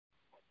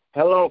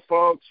Hello,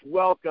 folks.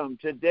 Welcome.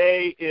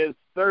 Today is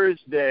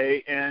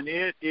Thursday, and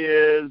it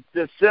is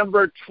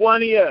December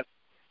 20th.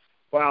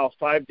 Wow,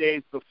 5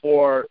 days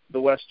before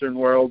the Western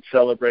world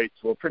celebrates,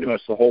 well, pretty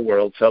much the whole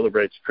world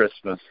celebrates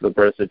Christmas, the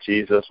birth of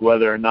Jesus.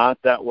 Whether or not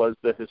that was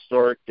the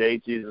historic day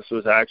Jesus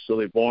was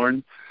actually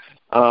born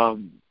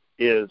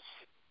is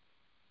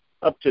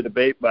up to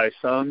debate by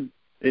some.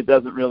 It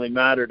doesn't really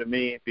matter to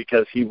me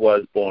because he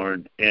was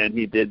born and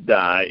he did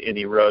die and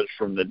he rose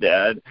from the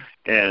dead.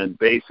 And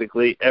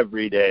basically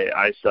every day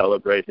I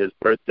celebrate his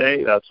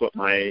birthday. That's what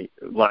my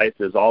life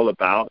is all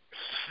about.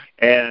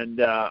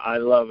 And I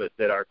love it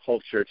that our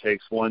culture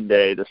takes one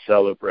day to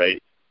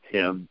celebrate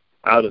him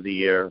out of the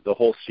year, the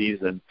whole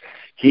season.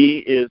 He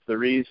is the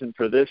reason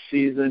for this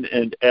season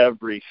and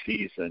every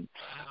season.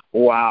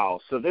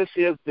 Wow. So this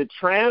is the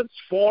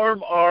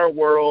Transform Our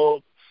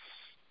World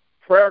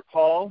prayer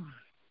call.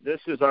 This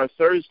is our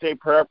Thursday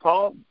prayer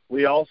call.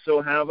 We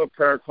also have a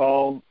prayer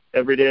call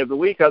every day of the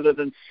week other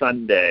than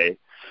Sunday.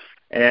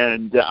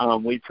 And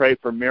we pray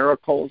for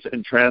miracles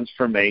and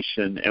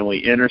transformation, and we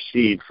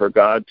intercede for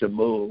God to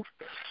move,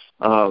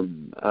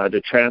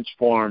 to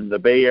transform the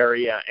Bay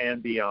Area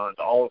and beyond,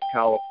 all of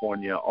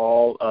California,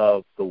 all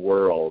of the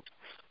world,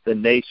 the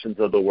nations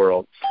of the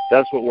world.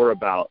 That's what we're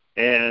about.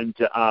 And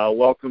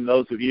welcome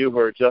those of you who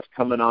are just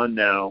coming on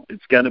now.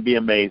 It's going to be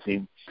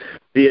amazing.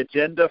 The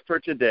agenda for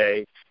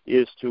today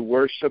is to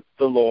worship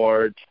the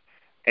Lord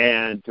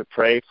and to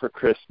pray for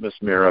Christmas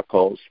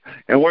miracles.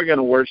 And we're going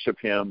to worship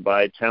him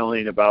by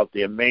telling about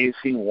the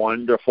amazing,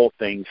 wonderful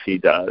things he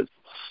does.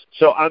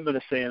 So I'm going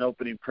to say an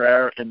opening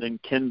prayer, and then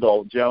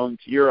Kendall Jones,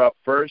 you're up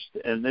first,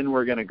 and then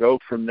we're going to go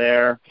from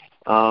there.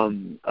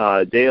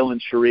 Dale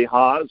and Cherie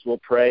Hawes will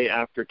pray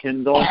after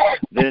Kendall,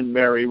 then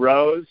Mary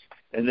Rose,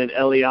 and then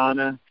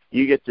Eliana.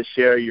 You get to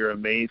share your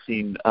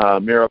amazing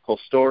miracle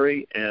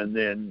story and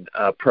then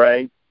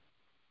pray.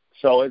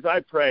 So as I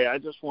pray, I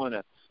just want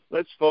to,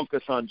 let's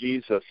focus on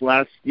Jesus.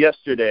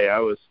 Yesterday I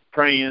was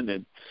praying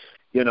and,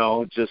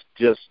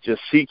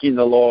 just seeking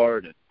the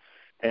Lord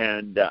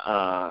and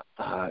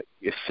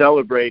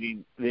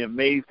celebrating the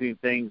amazing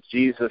things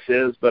Jesus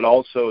is, but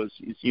also, as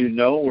you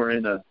know, we're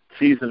in a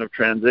season of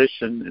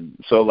transition,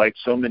 and so like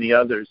so many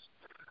others,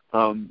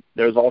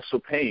 there's also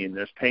pain.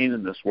 There's pain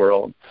in this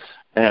world.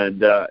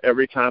 And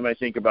every time I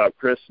think about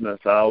Christmas,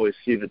 I always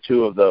see the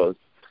two of those.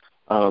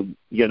 On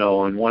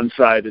one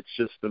side, it's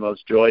just the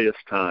most joyous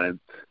time,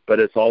 but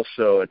it's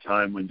also a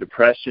time when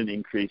depression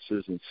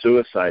increases and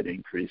suicide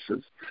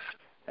increases.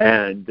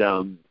 And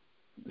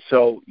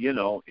so,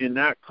 in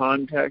that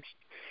context,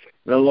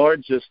 the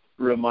Lord just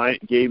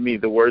gave me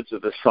the words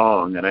of the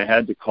song, and I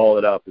had to call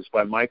it up. It's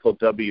by Michael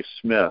W.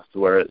 Smith,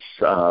 where it's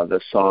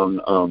the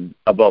song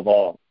Above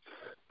All.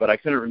 But I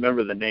couldn't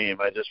remember the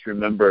name. I just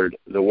remembered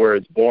the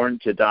words, born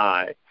to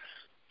die,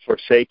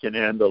 forsaken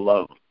and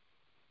alone.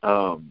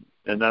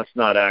 And that's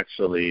not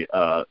actually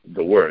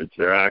the words.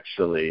 They're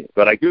actually,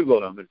 but I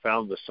Googled them and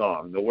found the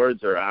song. The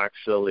words are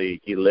actually,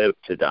 he lived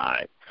to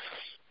die,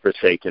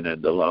 forsaken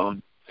and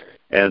alone.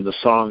 And the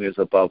song is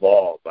Above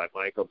All by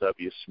Michael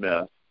W.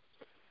 Smith.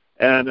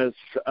 And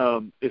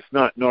it's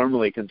not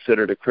normally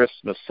considered a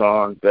Christmas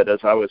song, but as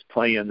I was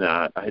playing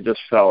that, I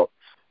just felt,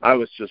 I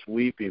was just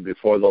weeping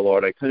before the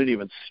Lord. I couldn't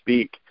even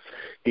speak.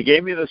 He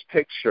gave me this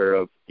picture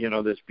of,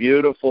 this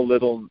beautiful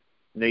little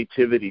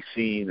nativity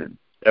scene, and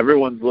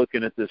everyone's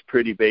looking at this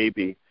pretty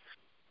baby.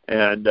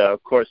 And,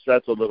 of course,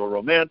 that's a little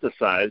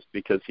romanticized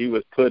because he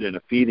was put in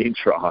a feeding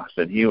trough,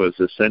 and he was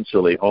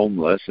essentially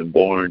homeless and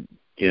born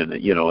in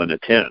a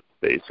tent,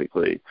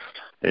 basically,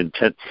 in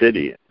Tent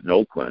City in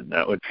Oakland.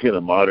 That would be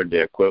the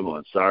modern-day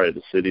equivalent. Sorry,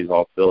 the city's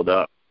all filled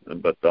up,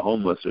 but the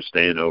homeless are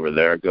staying over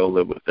there. Go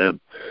live with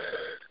them.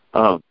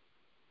 But,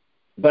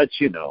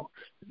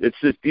 it's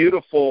this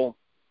beautiful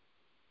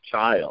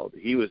child.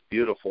 He was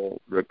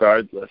beautiful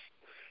regardless.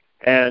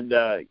 And,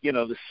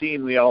 the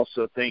scene, we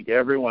also think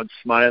everyone's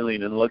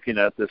smiling and looking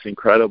at this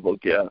incredible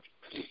gift.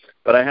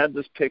 But I had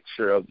this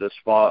picture of the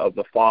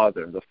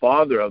father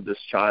of this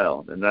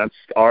child, and that's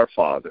our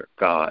Father,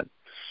 God.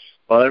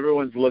 While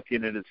everyone's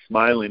looking at it,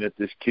 smiling at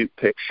this cute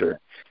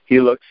picture, he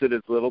looks at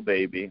his little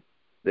baby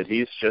that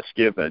he's just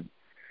given,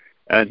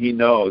 and he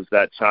knows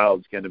that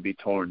child's going to be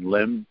torn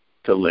limb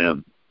to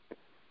limb,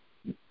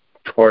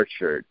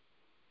 tortured,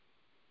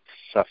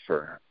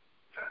 suffer.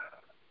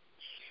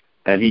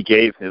 And he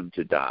gave him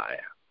to die.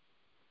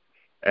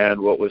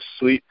 And what was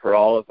sweet for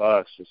all of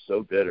us was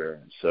so bitter,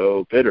 and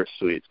so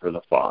bittersweet for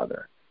the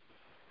Father.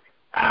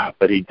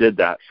 But he did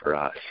that for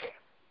us.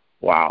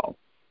 Wow.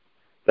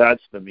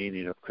 That's the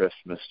meaning of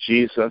Christmas.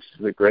 Jesus,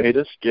 the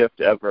greatest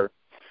gift ever.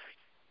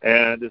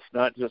 And it's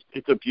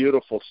a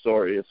beautiful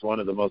story. It's one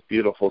of the most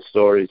beautiful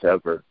stories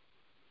ever.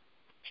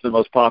 It's the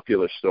most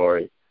popular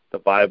story. The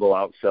Bible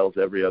outsells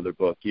every other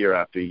book year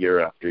after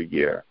year after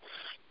year.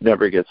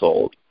 Never gets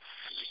old.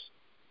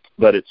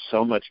 But it's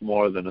so much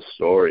more than a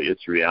story.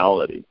 It's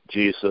reality.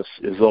 Jesus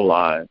is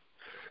alive.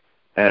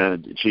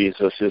 And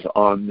Jesus is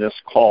on this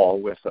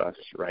call with us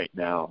right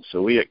now.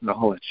 So we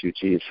acknowledge you,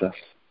 Jesus.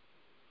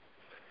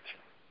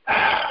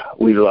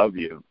 We love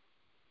you.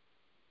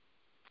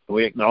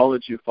 We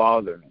acknowledge you,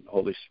 Father, and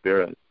Holy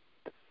Spirit.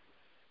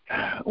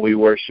 We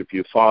worship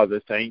you,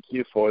 Father. Thank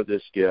you for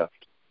this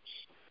gift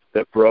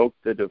that broke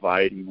the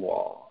dividing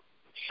wall,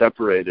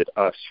 separated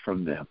us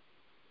from them,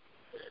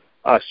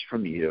 us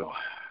from you.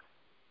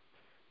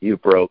 You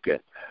broke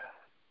it.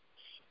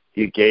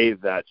 You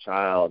gave that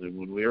child, and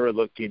when we were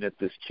looking at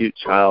this cute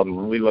child, and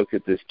when we look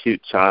at this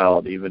cute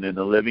child, even in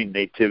the living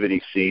nativity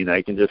scene,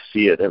 I can just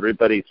see it.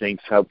 Everybody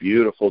thinks how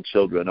beautiful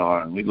children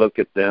are, and we look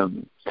at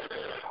them.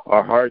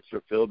 Our hearts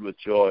are filled with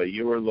joy.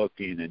 You were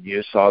looking, and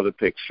you saw the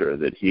picture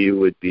that he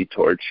would be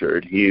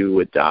tortured, he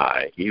would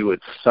die, he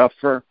would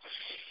suffer,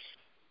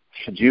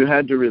 and you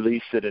had to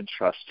release it and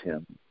trust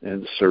him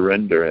and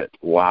surrender it.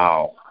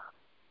 Wow.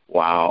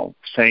 Wow.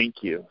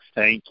 Thank you.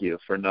 Thank you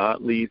for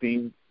not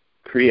leaving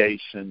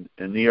creation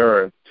and the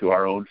earth to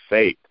our own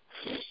fate.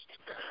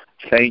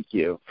 Thank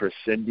you for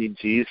sending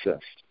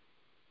Jesus.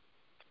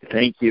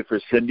 Thank you for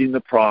sending the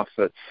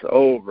prophets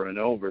over and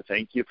over.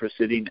 Thank you for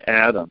sending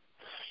Adam,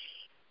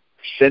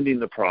 sending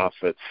the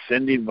prophets,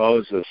 sending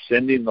Moses,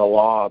 sending the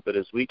law. But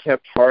as we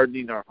kept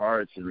hardening our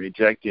hearts and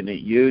rejecting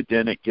it, you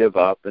didn't give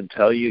up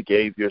until you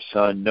gave your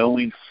son,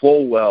 knowing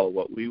full well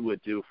what we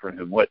would do for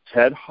him, what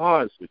Ted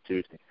Hawes would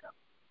do to him.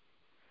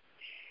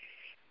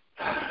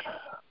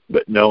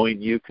 But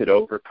knowing you could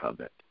overcome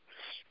it.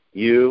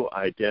 You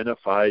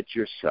identified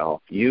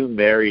yourself. You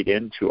married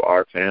into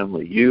our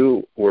family.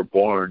 You were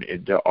born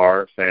into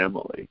our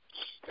family.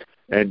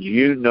 And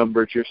you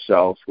numbered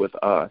yourself with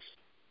us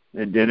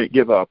and didn't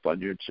give up on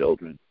your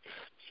children.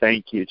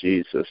 Thank you,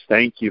 Jesus.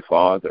 Thank you,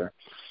 Father.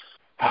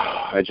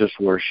 I just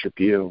worship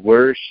you.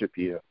 Worship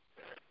you.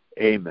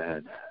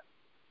 Amen.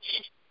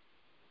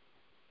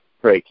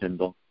 Pray,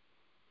 Kendall.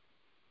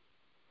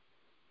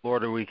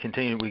 Lord, we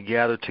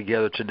gather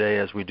together today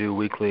as we do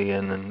weekly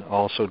and then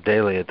also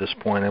daily at this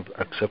point,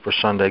 except for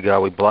Sunday,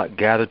 God. We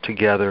gather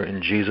together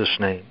in Jesus'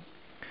 name,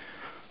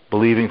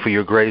 believing for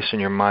your grace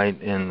and your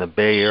might in the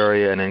Bay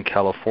Area and in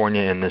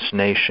California, in this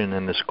nation,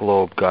 in this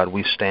globe, God.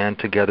 We stand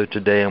together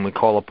today and we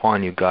call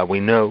upon you, God. We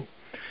know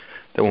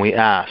that when we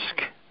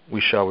ask, we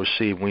shall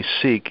receive. When we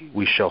seek,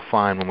 we shall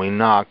find. When we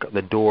knock,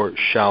 the door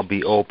shall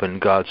be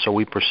opened, God. So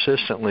we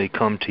persistently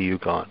come to you,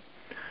 God,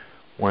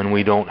 when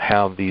we don't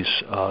have these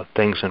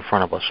things in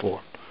front of us,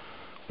 Lord.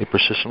 We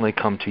persistently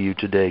come to you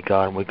today,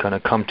 God, and we're going to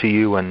come to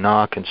you and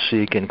knock and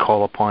seek and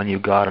call upon you,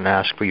 God, and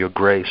ask for your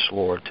grace,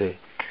 Lord,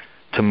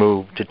 to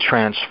move, to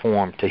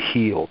transform, to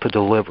heal, to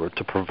deliver,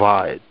 to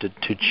provide,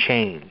 to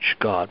change,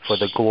 God, for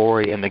the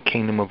glory and the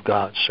kingdom of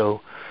God.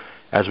 So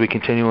as we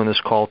continue on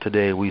this call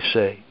today, we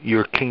say,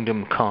 your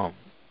kingdom come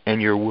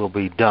and your will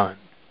be done.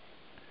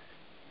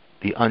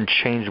 The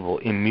unchangeable,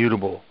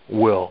 immutable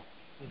will,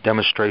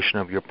 demonstration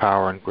of your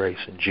power and grace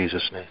in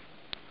Jesus' name.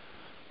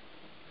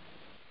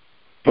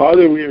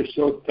 Father, we are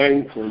so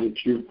thankful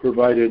that you've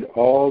provided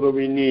all that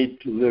we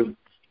need to live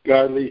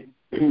godly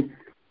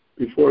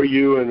before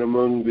you and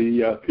among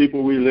the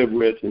people we live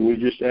with, and we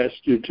just ask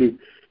you to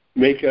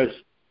make us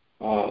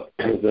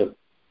the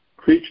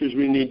creatures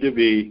we need to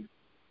be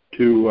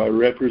to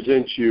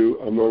represent you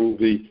among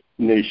the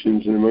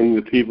nations and among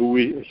the people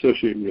we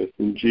associate with,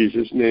 in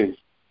Jesus' name.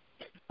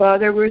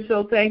 Father, we're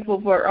so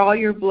thankful for all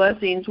your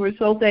blessings. We're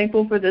so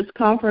thankful for this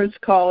conference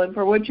call and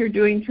for what you're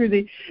doing through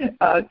the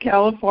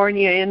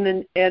California and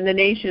the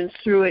nations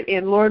through it.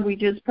 And Lord, we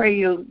just pray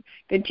you'll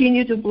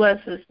continue to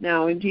bless us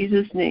now in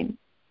Jesus' name.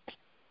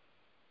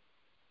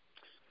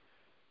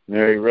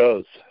 Mary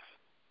Rose.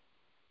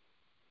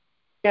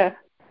 Yeah,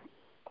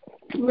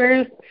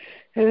 we're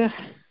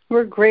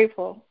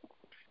grateful,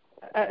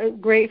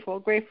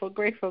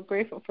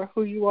 grateful for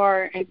who you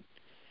are,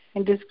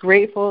 and just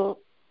grateful.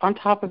 On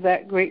top of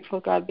that, grateful,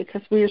 God,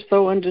 because we are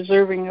so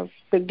undeserving of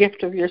the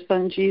gift of your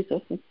Son,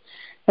 Jesus. And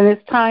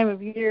this time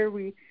of year,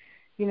 we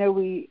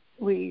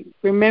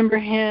remember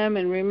him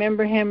and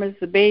remember him as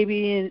the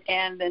baby,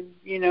 and then,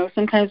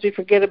 sometimes we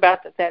forget about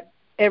that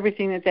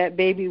everything that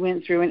baby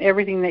went through and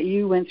everything that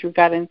you went through,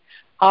 God, in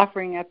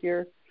offering up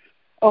your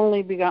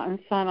only begotten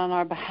Son on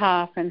our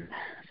behalf. And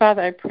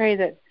Father, I pray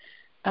that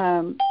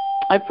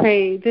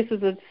this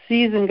is a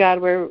season, God,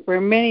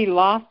 where many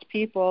lost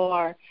people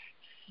are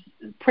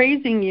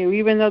praising you,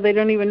 even though they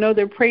don't even know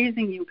they're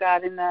praising you,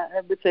 God, in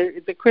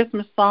the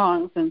Christmas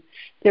songs, and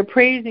they're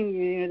praising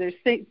you. They're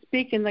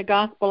speaking the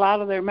gospel out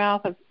of their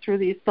mouth through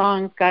these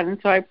songs, God. And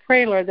so I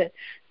pray, Lord, that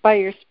by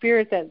your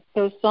Spirit, that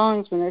those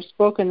songs, when they're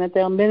spoken, that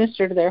they'll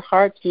minister to their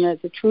hearts, and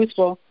that the truth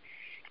will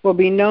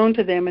be known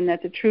to them, and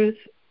that the truth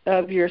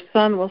of your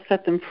Son will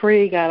set them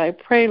free, God. I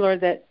pray,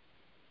 Lord, that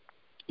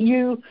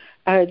you,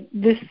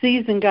 this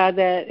season, God,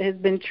 that has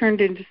been turned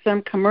into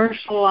some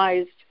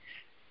commercialized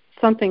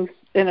something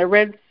in a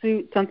red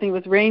suit, something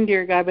with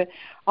reindeer, God, but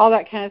all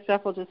that kind of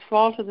stuff will just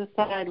fall to the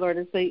side, Lord,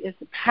 as the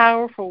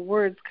powerful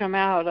words come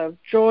out of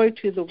joy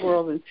to the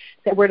world, and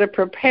that we're to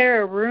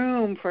prepare a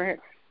room for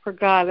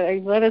God.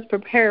 Let us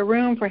prepare a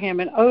room for him,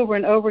 and over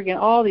again,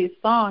 all these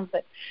songs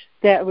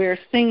that we're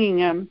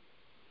singing,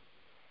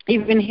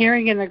 even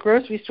hearing in the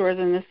grocery stores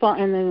and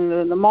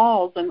in the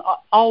malls and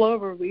all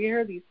over, we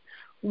hear these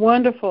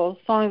wonderful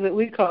songs that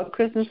we call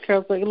Christmas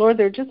carols. Like, Lord,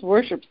 they're just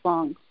worship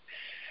songs.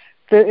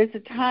 It's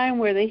a time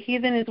where the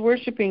heathen is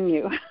worshiping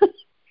you.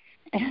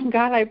 And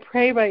God, I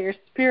pray by your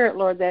Spirit,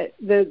 Lord, that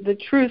the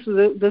truth,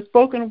 the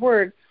spoken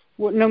word,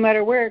 no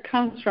matter where it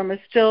comes from,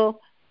 it still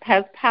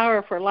has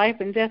power for life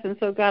and death. And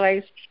so, God,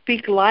 I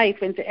speak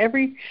life into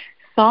every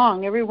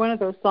song, every one of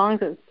those songs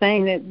that's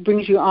saying that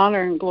brings you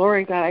honor and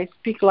glory. God, I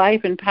speak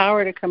life and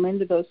power to come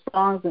into those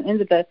songs and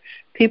into the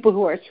people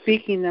who are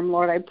speaking them,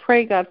 Lord. I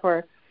pray, God,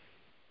 for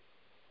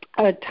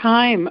a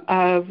time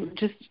of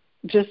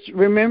just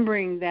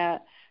remembering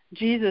that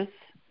Jesus,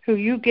 who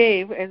you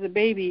gave as a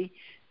baby,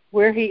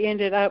 where he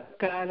ended up,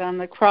 God, on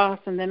the cross,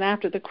 and then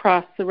after the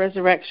cross, the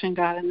resurrection,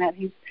 God, and that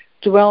he's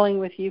dwelling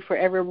with you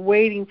forever,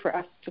 waiting for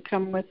us to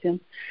come with him.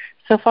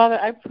 So, Father,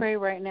 I pray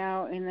right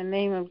now in the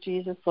name of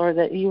Jesus, Lord,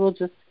 that you will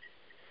just,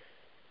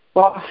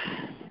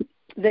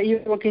 that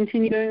you will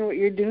continue doing what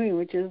you're doing,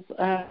 which is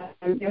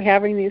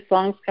having these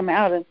songs come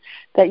out, and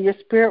that your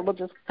Spirit will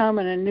just come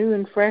in a new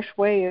and fresh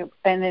way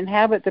and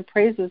inhabit the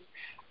praises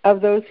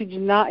of those who do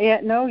not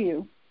yet know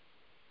you.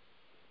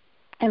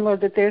 And,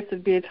 Lord, that there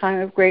should be a time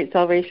of great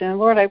salvation. And,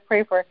 Lord, I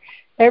pray for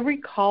every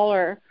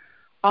caller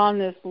on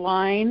this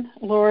line,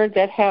 Lord,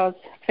 that has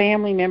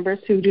family members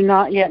who do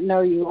not yet know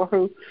you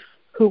or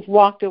who've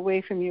walked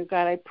away from you,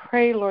 God. I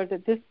pray, Lord,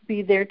 that this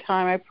be their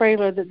time. I pray,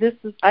 Lord, that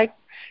I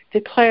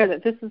declare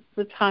that this is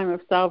the time of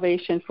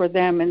salvation for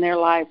them in their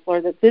lives,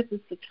 Lord, that this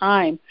is the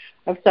time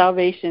of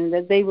salvation,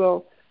 that they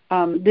will,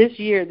 this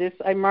year,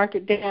 I mark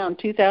it down,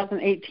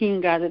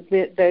 2018, God, that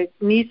the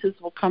nieces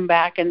will come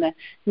back and the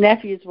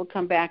nephews will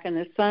come back and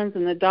the sons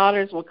and the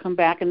daughters will come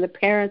back and the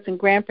parents and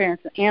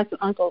grandparents and aunts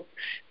and uncles,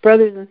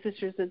 brothers and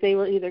sisters, that they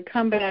will either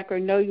come back or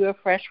know you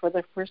afresh for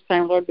the first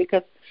time, Lord,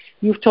 because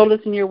you've told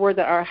us in your word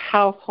that our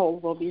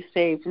household will be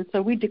saved. And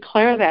so we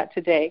declare that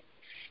today.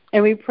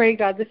 And we pray,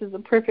 God, this is a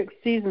perfect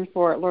season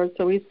for it, Lord.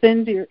 So we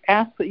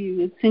ask that you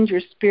would send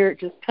your Spirit,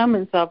 just come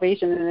in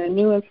salvation in a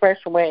new and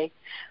fresh way,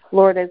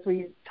 Lord, as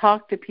we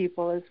talk to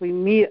people, as we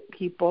meet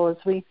people, as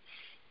we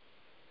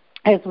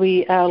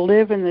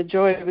live in the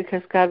joy,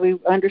 because, God, we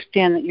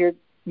understand that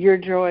your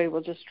joy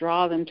will just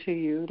draw them to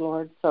you,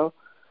 Lord. So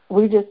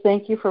we just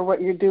thank you for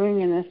what you're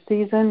doing in this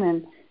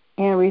season,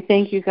 and we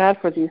thank you, God,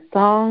 for these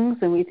songs,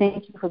 and we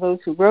thank you for those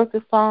who wrote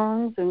the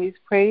songs, and we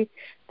pray,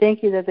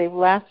 thank you that they've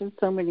lasted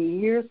so many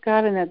years,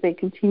 God, and that they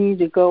continue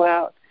to go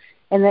out,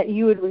 and that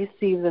you would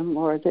receive them,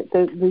 Lord, that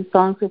these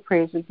songs of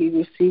praise would be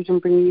received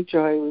and bring you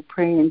joy. We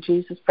pray in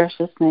Jesus'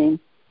 precious name.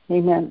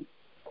 Amen.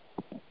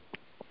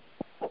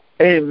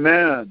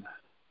 Amen.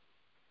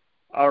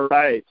 All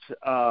right.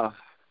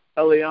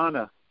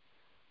 Eliana,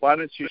 why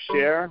don't you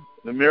share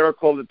the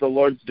miracle that the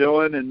Lord's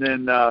doing, and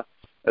then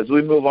as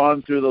we move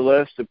on through the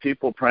list of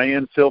people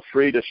praying, feel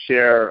free to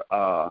share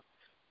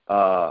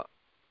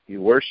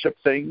you worship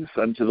things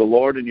unto the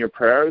Lord in your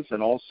prayers,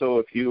 and also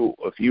if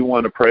you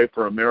want to pray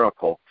for a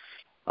miracle,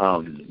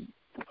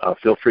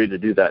 feel free to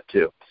do that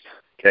too.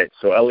 Okay,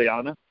 so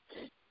Eliana.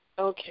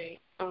 Okay.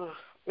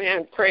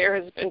 Man,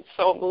 prayer has been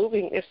so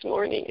moving this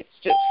morning. It's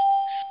just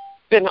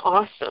been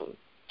awesome.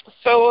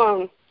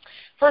 So,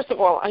 first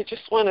of all, I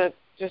just want to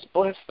just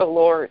bless the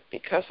Lord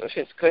because of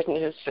his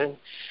goodness,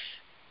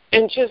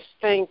 and just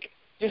thank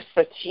just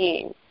the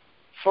team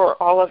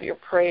for all of your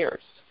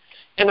prayers.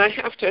 And I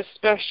have to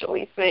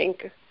especially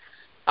thank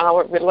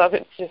our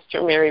beloved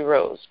sister Mary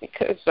Rose,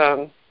 because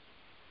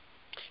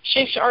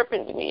she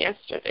sharpened me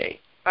yesterday.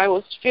 I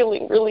was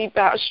feeling really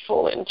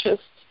bashful and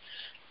just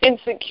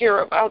insecure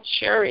about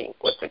sharing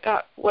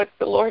what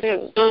the Lord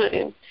has done.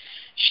 And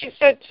she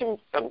said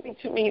something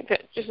to me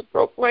that just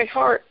broke my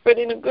heart, but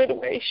in a good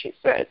way. She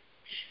said,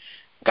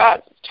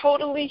 God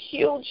totally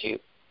healed you,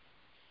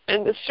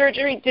 and the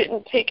surgery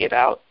didn't take it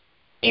out.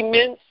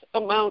 Immense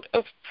amount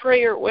of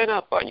prayer went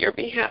up on your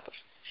behalf,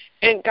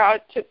 and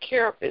God took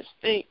care of this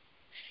thing.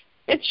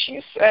 And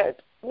she said,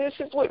 this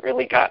is what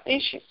really got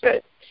me, she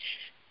said,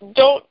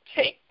 don't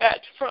take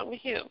that from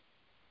him.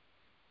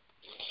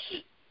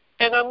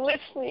 And I'm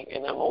listening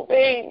and I'm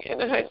obeying,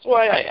 and that's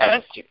why I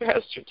asked you,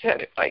 Pastor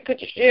Ted, if I could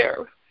share.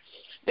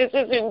 This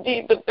is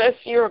indeed the best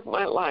year of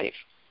my life.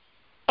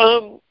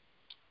 And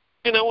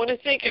I want to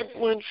thank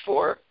everyone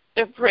for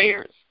their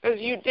prayers, as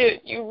you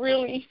did. You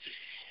really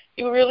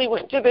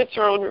went to the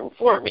throne room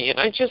for me, and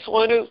I just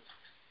want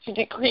to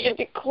decree and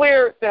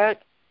declare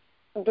that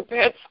the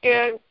PET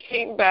scan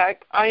came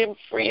back. I am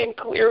free and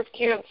clear of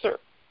cancer,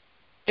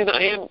 and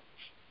I am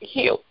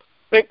healed.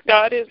 That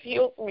God has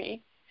healed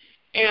me,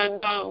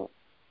 and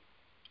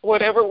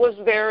whatever was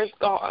there is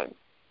gone.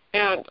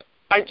 And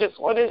I just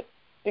want to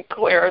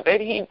declare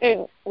that he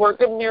did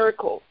work a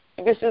miracle.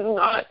 This is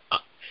not,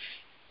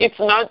 it's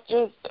not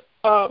just,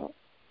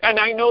 and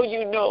I know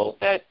you know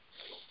that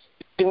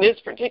in this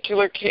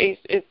particular case,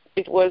 it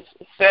was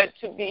said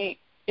to be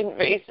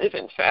invasive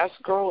and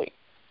fast-growing,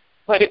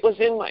 but it was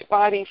in my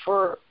body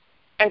for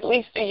at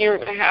least a year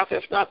and a half,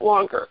 if not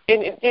longer,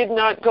 and it did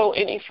not go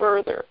any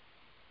further.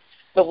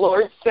 The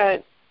Lord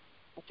said,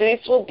 these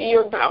will be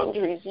your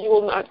boundaries. You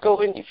will not go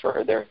any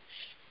further.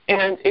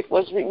 And it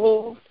was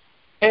removed,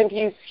 and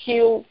he's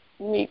healed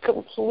me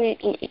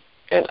completely.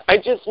 And I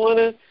just want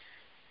to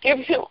give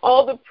him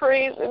all the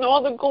praise and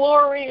all the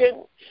glory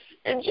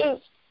and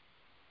just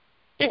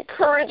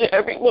encourage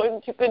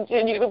everyone to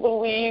continue to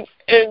believe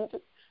and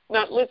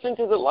not listen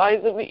to the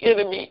lies of the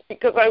enemy,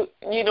 because I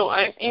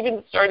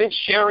even started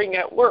sharing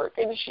at work,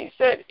 and she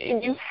said,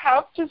 you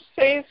have to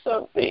say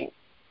something.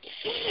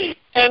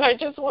 And I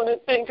just want to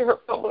thank her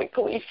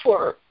publicly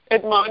for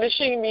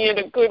admonishing me in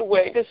a good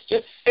way to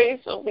just say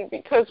something,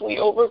 because we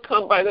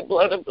overcome by the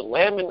blood of the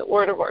Lamb and the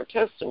word of our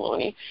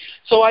testimony.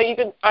 So I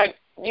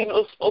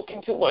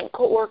spoken to one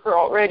coworker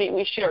already.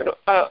 We shared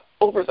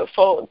over the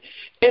phone,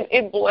 and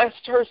it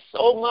blessed her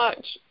so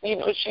much.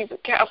 She's a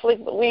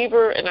Catholic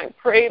believer, and I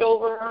prayed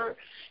over her.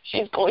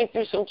 She's going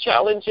through some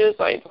challenges.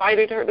 I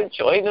invited her to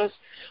join us,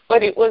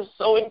 but it was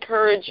so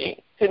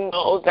encouraging to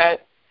know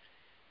that,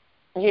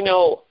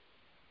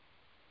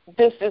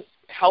 this is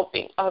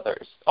helping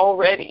others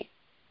already.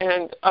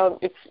 And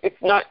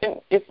it's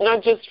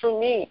not just for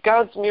me.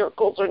 God's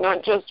miracles are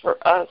not just for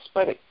us,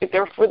 but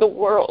they're for the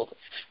world,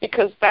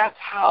 because that's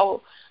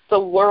how the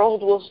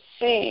world will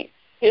see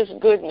his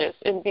goodness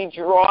and be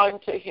drawn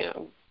to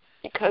him,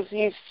 because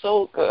he's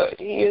so good.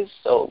 He is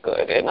so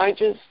good. And I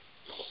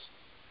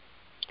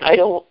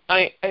don't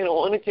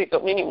want to take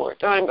up any more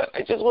time, but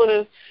I just want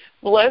to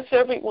bless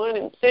everyone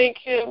and thank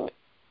him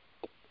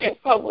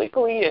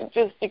publicly and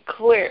just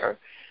declare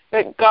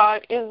that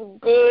God is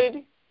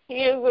good.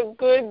 He is a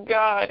good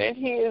God, and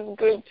he is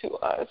good to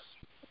us.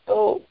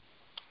 So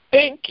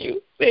thank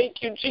you.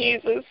 Thank you,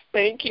 Jesus.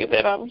 Thank you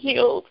that I'm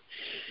healed.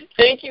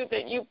 Thank you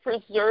that you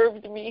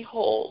preserved me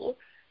whole.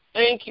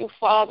 Thank you,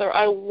 Father.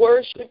 I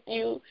worship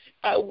you.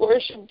 I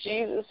worship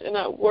Jesus, and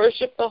I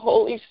worship the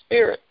Holy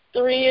Spirit.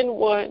 3 in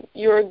 1.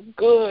 You're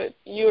good.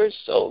 You're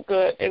so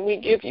good. And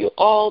we give you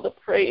all the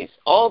praise,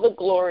 all the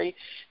glory,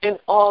 and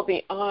all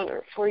the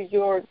honor for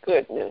your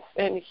goodness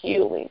and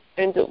healing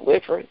and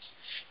deliverance,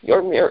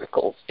 your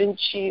miracles, in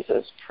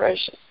Jesus'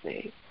 precious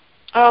name.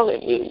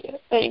 Hallelujah.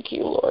 Thank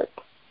you, Lord.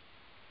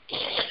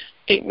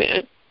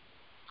 Amen.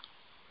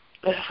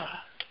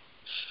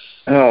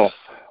 Oh,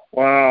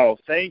 wow.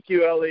 Thank you,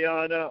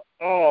 Eliana.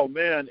 Oh,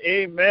 man.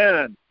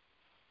 Amen.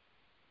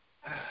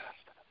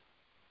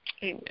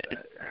 Amen.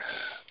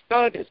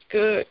 God is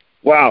good.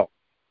 Wow.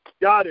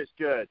 God is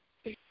good.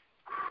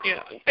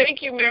 Yeah.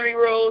 Thank you, Mary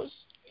Rose.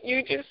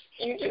 You just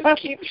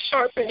keep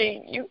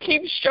sharpening. You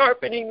keep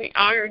sharpening the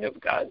iron of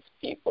God's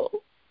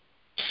people.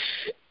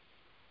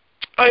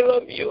 I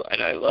love you,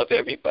 and I love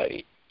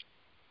everybody.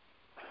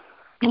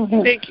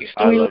 Thank you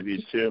so much. I love you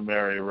too,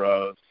 Mary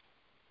Rose.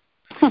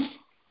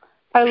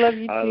 I love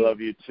you too. I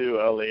love you too,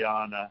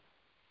 Eliana.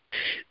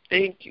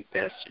 Thank you,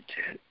 Pastor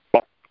Ted.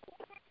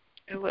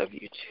 I love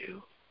you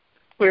too.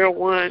 We're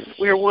one.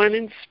 We're one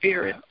in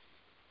spirit.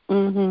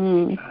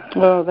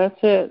 Well, that's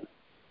it.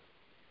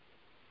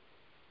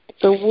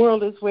 The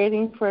world is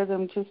waiting for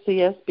them to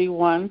see us be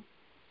one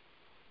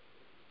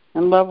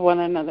and love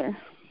one another.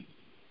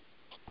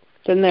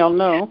 Then they'll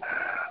know.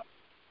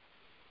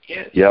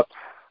 Yes. Yep.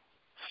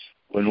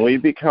 When we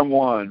become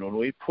one, when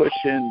we push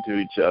into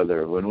each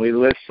other, when we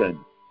listen,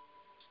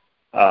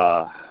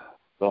 the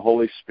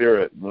Holy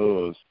Spirit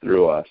moves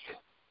through us.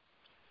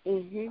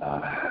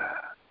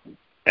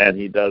 And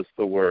he does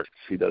the works.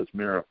 He does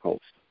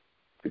miracles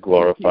to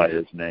glorify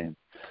his name.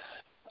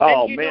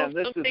 Oh, man,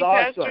 this is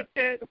awesome.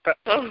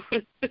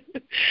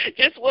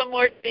 Just one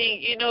more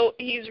thing.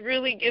 He's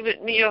really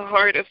given me a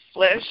heart of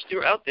flesh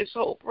throughout this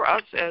whole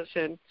process.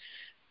 And,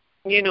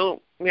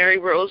 Mary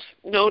Rose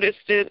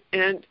noticed it.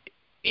 And,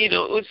 it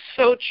was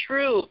so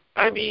true.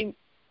 I mean,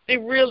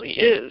 it really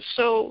is.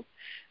 So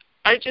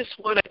I just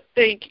want to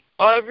thank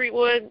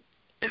everyone,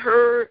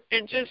 her,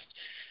 and just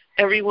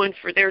everyone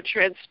for their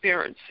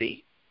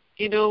transparency.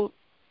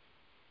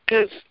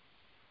 Because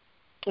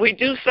we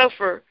do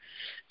suffer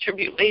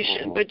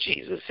tribulation, but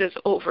Jesus has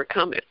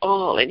overcome it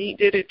all, and he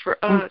did it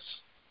for us.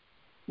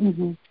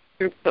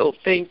 So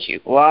thank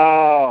you.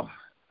 Wow.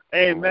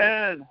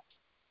 Amen.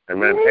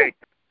 Amen.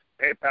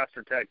 Hey,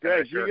 Pastor Ted.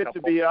 Good. You get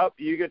to be up,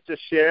 you get to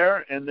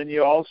share, and then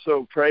you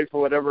also pray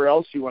for whatever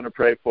else you want to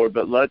pray for,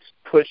 but let's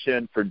push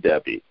in for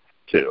Debbie,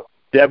 too.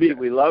 Debbie,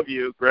 we love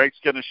you. Greg's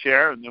going to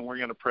share, and then we're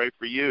going to pray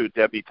for you,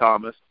 Debbie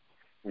Thomas.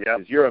 Yeah,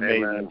 you're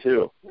amazing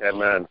too.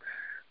 Amen.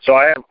 So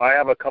I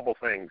have a couple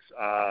things.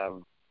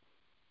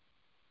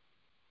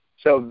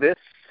 So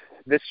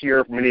this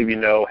year, many of you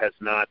know, has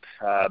not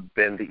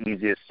been the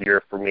easiest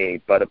year for me.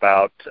 But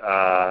about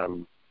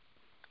 2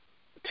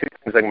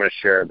 things I'm going to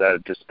share that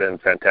have just been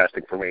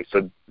fantastic for me.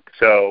 So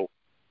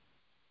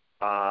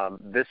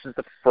this is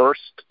the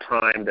first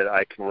time that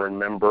I can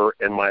remember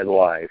in my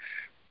life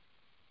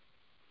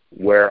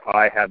where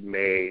I have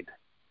made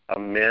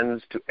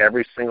amends to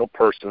every single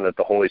person that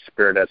the Holy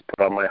Spirit has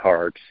put on my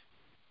heart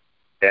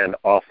and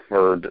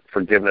offered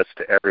forgiveness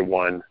to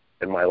everyone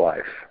in my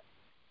life.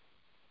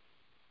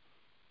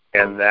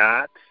 And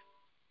that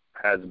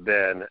has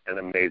been an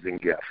amazing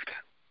gift.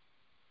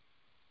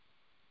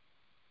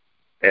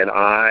 And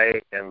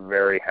I am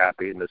very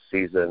happy in this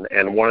season.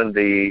 And one of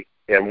the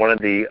And one of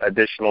the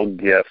additional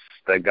gifts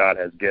that God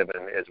has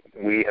given is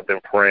we have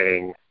been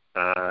praying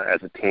as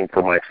a team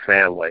for my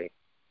family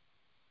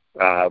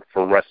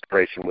for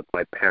restoration with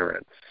my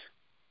parents.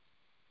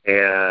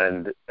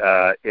 And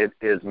it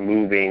is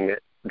moving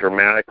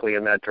dramatically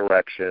in that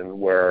direction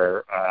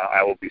where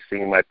I will be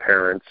seeing my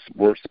parents.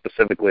 We're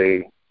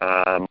specifically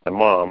my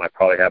mom I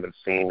probably haven't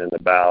seen in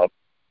about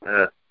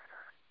 5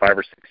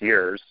 or 6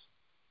 years.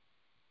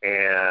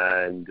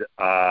 And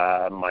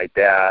my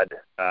dad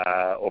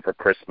over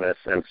Christmas.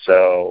 And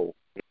so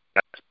I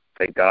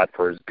thank God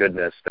for his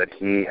goodness that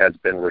he has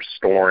been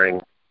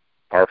restoring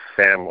our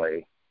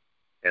family.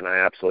 And I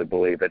absolutely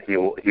believe that he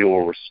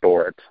will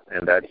restore it,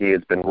 and that he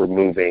has been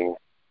removing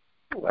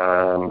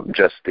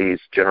just these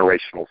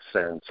generational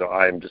sins. So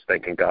I'm just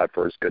thanking God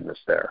for his goodness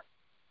there.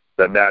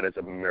 That is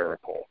a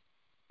miracle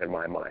in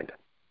my mind.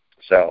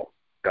 So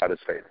God is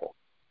faithful.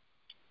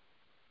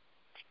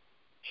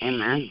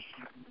 Amen.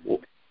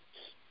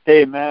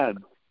 Amen.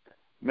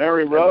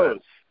 Mary Rose,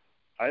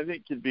 I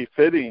think it'd be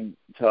fitting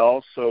to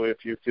also,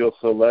 if you feel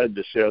so led,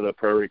 to share the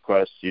prayer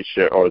request you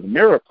share, or the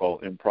miracle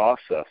in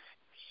process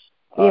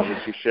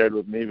that you shared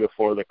with me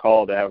before the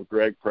call, to have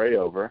Greg pray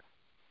over.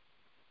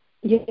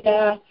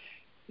 Yeah.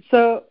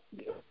 So,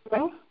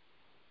 well.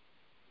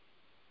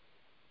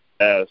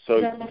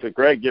 So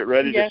Greg, get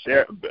ready to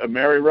share.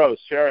 Mary Rose,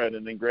 share it,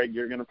 and then Greg,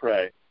 you're going to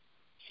pray.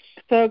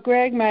 So,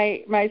 Greg,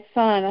 my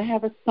son, I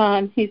have a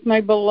son. He's my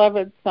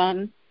beloved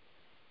son,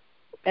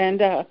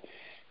 and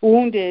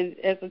wounded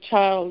as a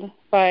child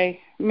by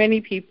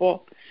many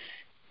people.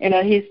 And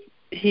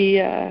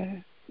he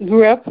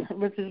grew up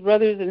with his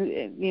brothers,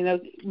 and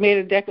made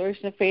a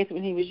declaration of faith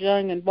when he was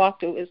young, and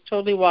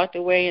totally walked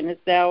away, and is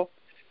now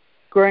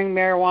growing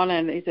marijuana,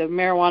 and he's a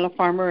marijuana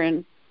farmer,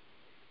 and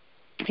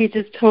he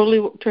just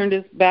totally turned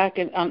his back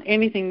on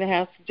anything that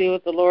has to do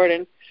with the Lord.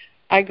 And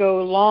I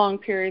go long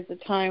periods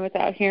of time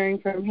without hearing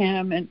from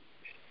him. And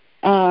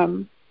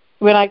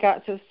when I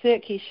got so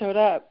sick, he showed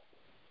up,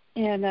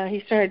 and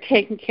he started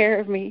taking care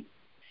of me.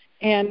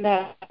 And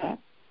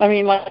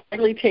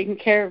really taking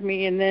care of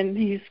me. And then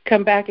he's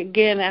come back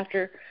again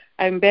after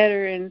I'm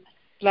better. And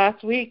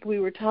last week we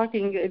were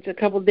talking, it's a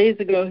couple of days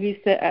ago, he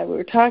said, we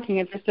were talking,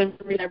 and for some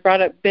reason I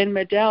brought up Ben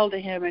Medell to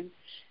him,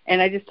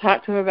 and I just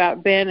talked to him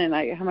about Ben, and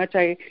how much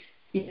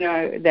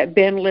that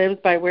Ben lives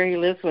by where he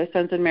lives. My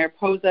son's in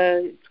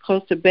Mariposa. It's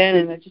close to Ben,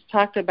 and I just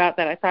talked about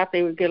that. I thought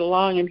they would get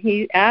along, and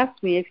he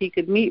asked me if he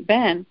could meet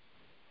Ben.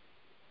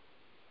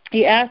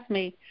 He asked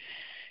me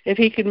if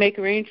he could make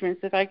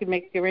arrangements, if I could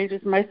make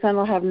arrangements. My son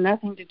will have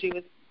nothing to do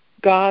with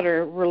God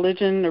or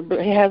religion,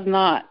 or he has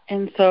not.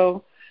 And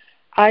so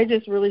I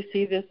just really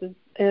see this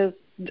as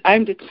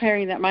I'm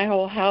declaring that my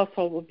whole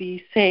household will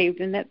be saved,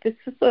 and that this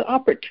is an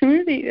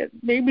opportunity that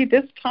maybe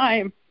this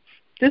time,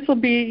 this will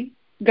be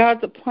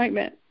God's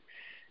appointment.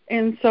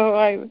 And so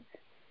I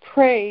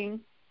pray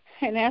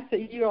and ask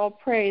that you all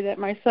pray that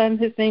my son,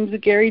 his name's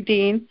Gary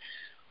Dean,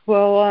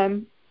 will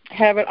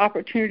have an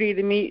opportunity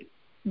to meet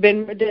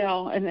Ben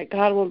Medell, and that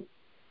God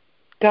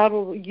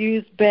will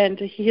use Ben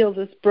to heal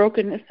this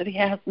brokenness that he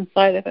has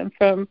inside of him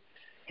from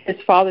his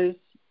father's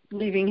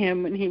leaving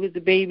him when he was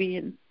a baby,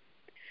 and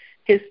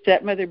his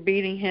stepmother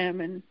beating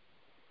him, and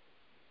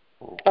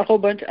a whole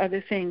bunch of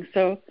other things.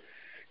 So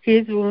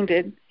he's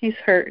wounded, he's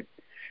hurt.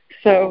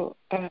 So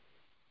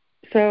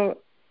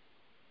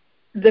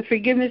the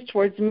forgiveness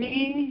towards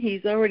me,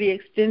 he's already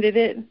extended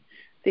it.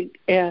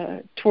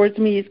 Towards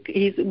me,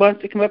 he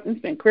wants to come up and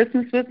spend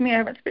Christmas with me. I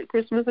haven't spent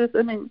Christmas with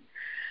him in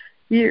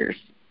years.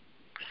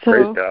 So,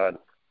 praise God.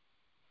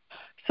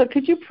 So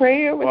could you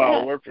pray over that?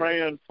 Well, we're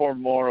praying for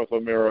more of a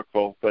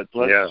miracle, but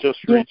let's just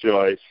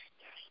rejoice.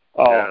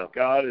 Oh,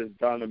 God has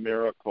done a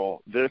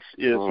miracle. This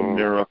is a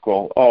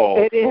miracle. Oh,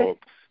 it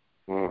folks.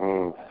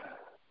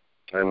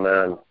 Mm-hmm.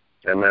 Amen.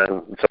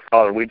 So,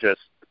 Father, we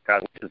just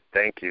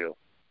thank you,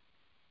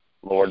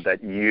 Lord,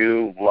 that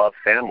you love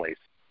families,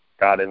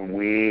 God, and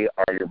we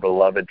are your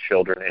beloved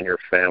children and your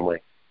family.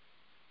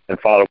 And,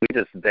 Father, we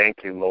just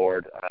thank you,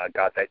 Lord,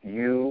 God, that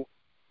you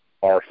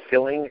are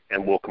healing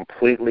and will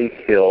completely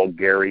heal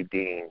Gary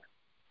Dean,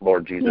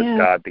 Lord Jesus,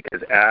 God,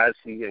 because as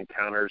he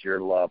encounters your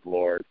love,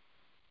 Lord,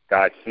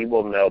 God, he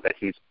will know that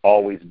he's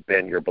always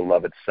been your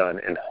beloved son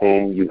in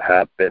whom you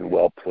have been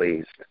well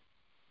pleased.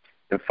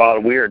 And, Father,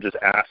 we are just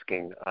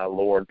asking,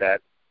 Lord, that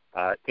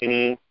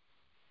any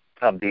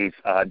of these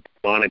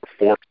demonic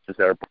forces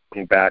that are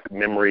bringing back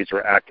memories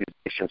or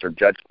accusations or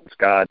judgments,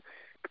 God,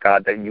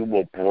 that you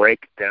will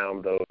break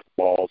down those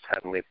walls,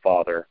 Heavenly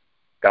Father.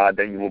 God,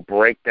 that you will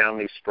break down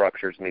these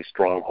structures and these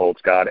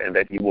strongholds, God, and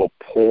that you will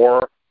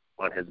pour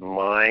on his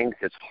mind,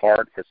 his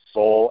heart, his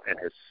soul, and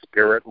his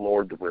spirit,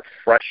 Lord, the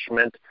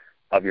refreshment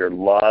of your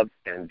love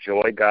and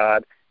joy,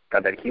 God,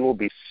 that he will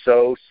be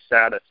so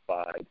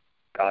satisfied,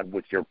 God,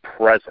 with your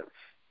presence.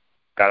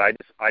 God,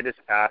 I just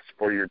ask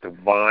for your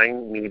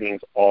divine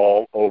meetings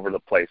all over the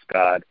place,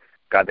 God,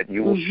 that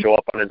you will show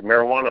up on his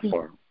marijuana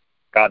farm,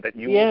 God, that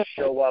you will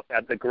show up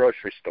at the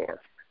grocery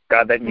store,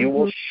 God, that you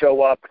will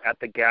show up at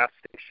the gas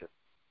station,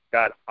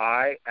 God,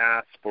 I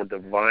ask for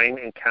divine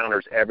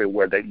encounters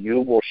everywhere, that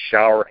you will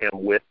shower him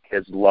with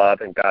his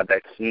love, and God,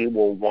 that he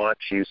will want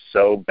you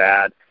so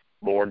bad,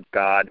 Lord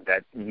God,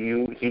 that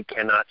he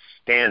cannot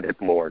stand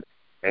it, Lord.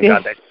 And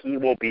God, that he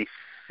will be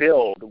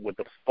filled with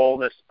the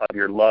fullness of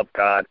your love,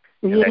 God,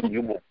 and that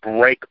you will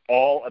break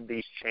all of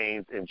these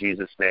chains in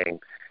Jesus' name.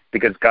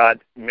 Because,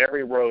 God,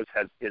 Mary Rose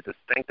is a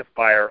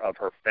sanctifier of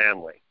her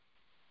family.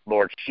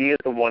 Lord, she is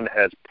the one that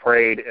has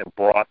prayed and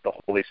brought the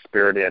Holy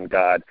Spirit in,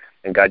 God.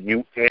 And, God,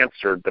 you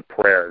answered the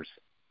prayers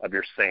of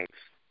your saints.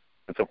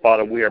 And so,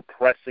 Father, we are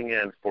pressing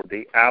in for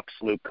the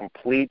absolute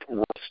complete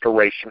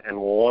restoration and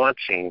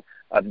launching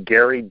of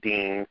Gary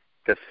Dean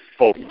to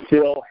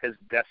fulfill his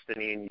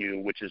destiny in you,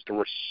 which is to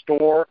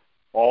restore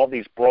all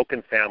these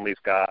broken families,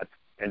 God,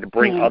 and to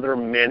bring other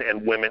men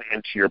and women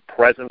into your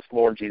presence,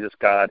 Lord Jesus,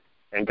 God.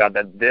 And, God,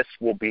 that this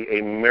will be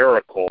a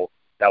miracle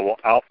that will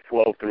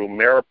outflow through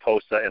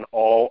Mariposa and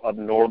all of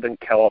Northern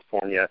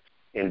California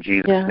in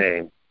Jesus'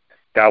 name.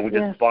 God, we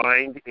just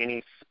bind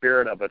any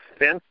spirit of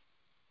offense,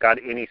 God,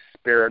 any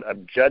spirit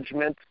of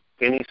judgment,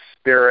 any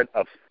spirit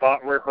of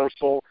thought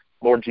rehearsal.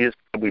 Lord Jesus,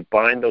 we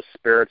bind those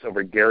spirits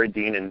over Gary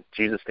Dean in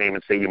Jesus' name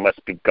and say you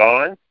must be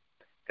gone.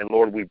 And,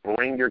 Lord, we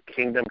bring your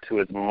kingdom to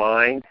his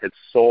mind, his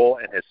soul,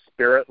 and his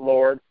spirit,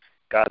 Lord.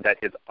 God, that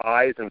his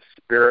eyes and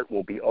spirit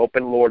will be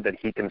open, Lord, that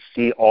he can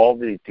see all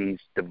these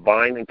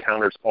divine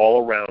encounters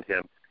all around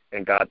him.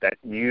 And, God, that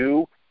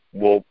you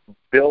will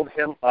build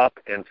him up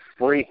and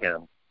free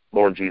him,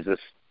 Lord Jesus,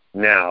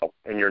 now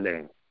in your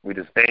name. We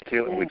just thank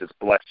you and we just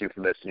bless you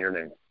for this in your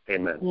name.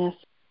 Amen. Yes.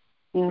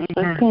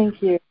 Yes.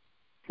 Thank you.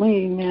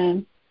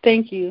 Amen.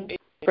 Thank you,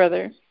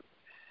 brother.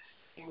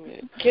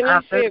 Amen. Can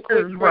I say a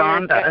quick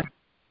prayer?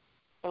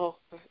 Oh,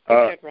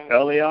 okay,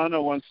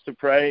 Eliana wants to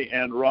pray,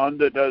 and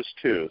Rhonda does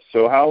too.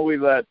 So how will we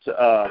let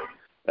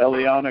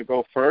Eliana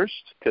go first,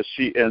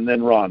 and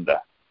then Rhonda?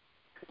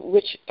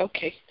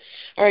 Okay.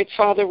 All right,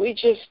 Father, we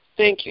just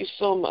thank you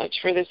so much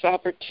for this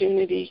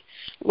opportunity.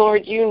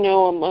 Lord, you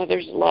know a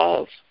mother's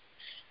love.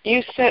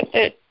 You said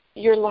that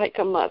you're like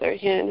a mother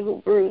hen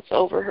who broods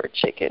over her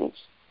chickens,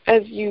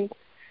 as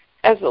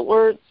the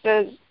word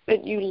says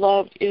that you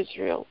loved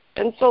Israel.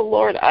 And so,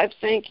 Lord, I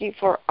thank you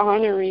for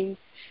honoring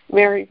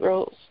Mary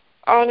Rose,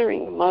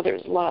 honoring the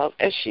mother's love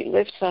as she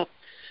lifts up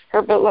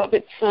her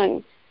beloved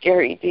son,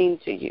 Gary Dean,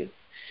 to you.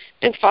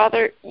 And,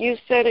 Father, you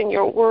said in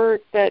your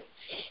word that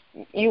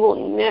you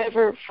will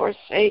never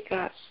forsake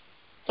us.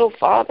 So,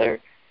 Father,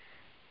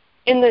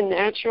 in the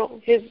natural,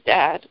 his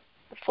dad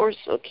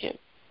forsook him.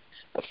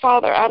 But,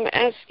 Father, I'm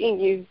asking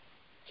you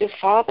to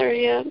father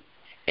him,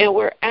 and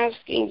we're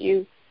asking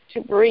you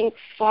to bring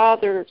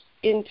fathers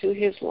into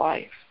his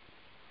life,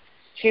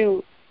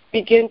 to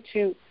begin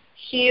to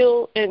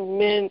heal and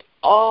mend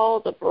all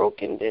the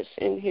brokenness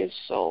in his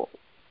soul.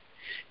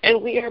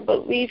 And we are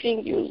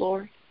believing you,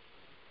 Lord,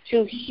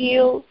 to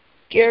heal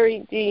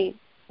Gary Dean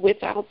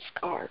without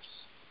scars,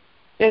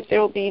 that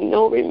there will be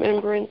no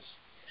remembrance,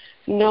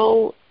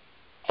 no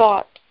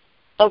thought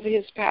of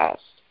his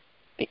past,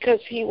 because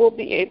he will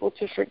be able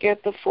to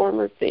forget the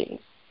former things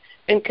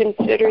and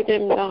consider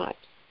them not,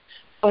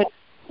 but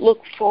look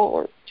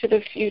forward to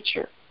the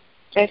future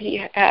that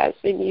he has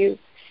in you,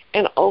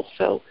 and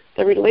also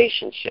the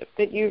relationship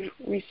that you've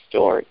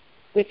restored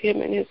with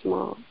him and his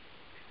mom.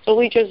 So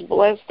we just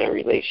bless their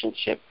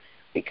relationship.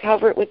 We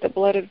cover it with the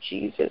blood of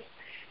Jesus.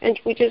 And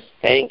we just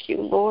thank you,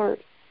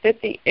 Lord,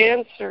 that the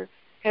answer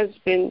has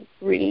been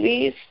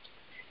released.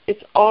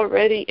 It's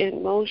already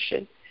in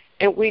motion.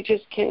 And we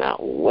just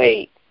cannot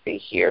wait to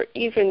hear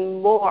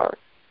even more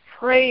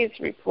praise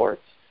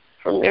reports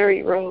from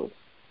Mary Rose.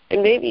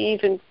 And maybe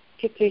even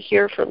get to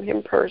hear from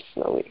him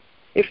personally,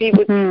 if he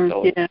would be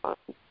so inclined.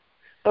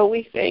 But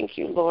we thank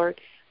you, Lord,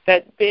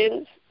 that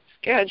Ben's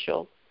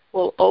schedule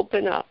will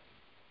open up.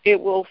 It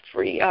will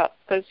free up,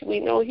 because we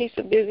know he's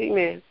a busy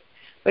man,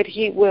 but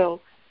he will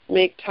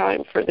make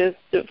time for this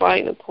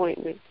divine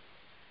appointment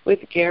with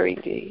Gary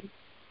Dean.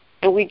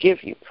 And we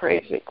give you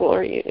praise and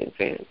glory in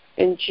advance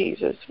in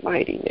Jesus'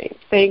 mighty name.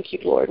 Thank you,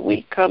 Lord.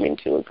 We come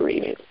into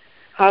agreement.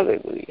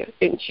 Hallelujah.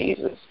 In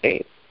Jesus'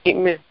 name.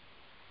 Amen.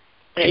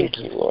 Thank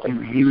you, Lord.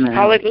 Amen.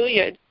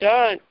 Hallelujah. It's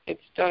done.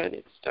 It's done.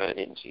 It's done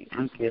in Jesus'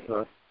 name. Thank you,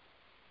 Lord.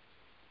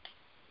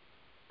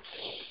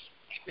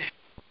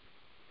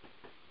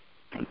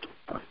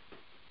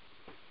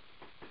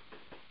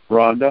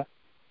 Rhonda?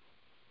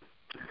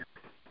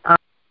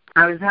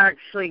 I was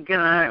actually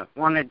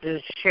wanted to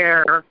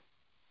share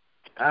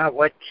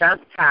what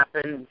just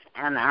happened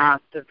and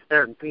asked if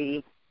there'd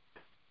be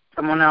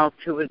someone else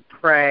who would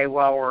pray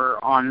while we're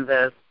on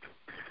this.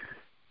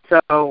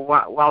 So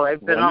while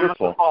I've been on the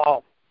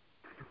call,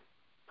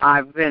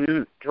 I've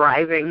been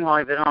driving while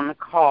I've been on the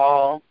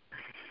call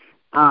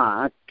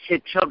to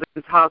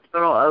Children's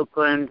Hospital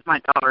Oakland.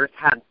 My daughter's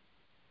had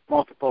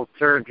multiple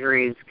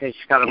surgeries because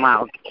she got a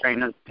mild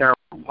strain of cerebral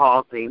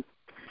palsy.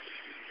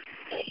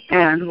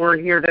 And we're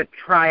here to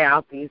try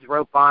out these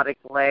robotic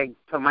legs.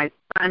 So my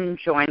son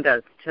joined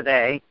us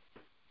today.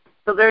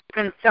 So there's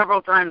been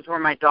several times where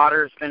my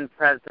daughter's been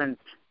present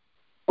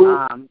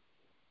on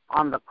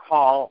the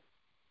call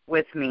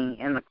with me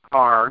in the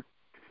car,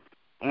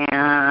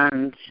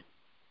 and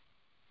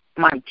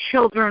my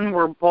children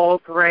were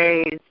both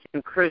raised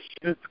in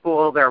Christian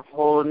school their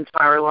whole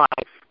entire life.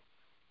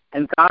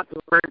 And God's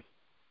word,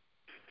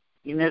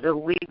 to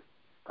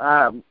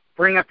lead,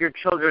 bring up your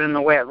children in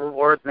the way of the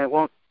Lord, and they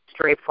won't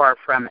stray far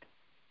from it.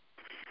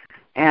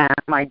 And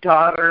my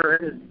daughter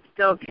is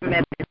still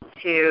committed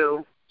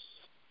to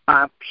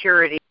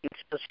purity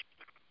until she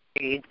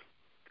strayed.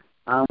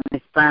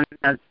 My son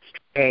has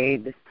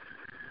strayed.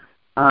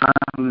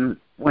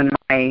 When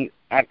my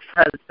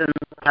ex-husband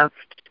left,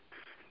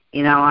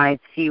 I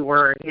see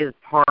where his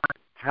heart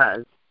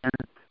has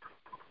been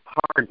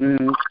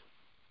hardened.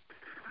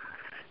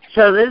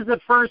 So this is the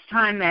first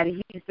time that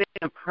he's been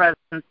in the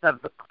presence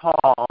of the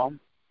call.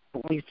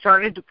 We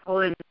started to pull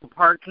into the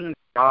parking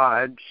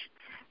garage,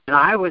 and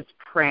I was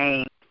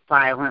praying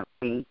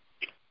silently,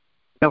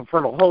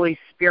 for the Holy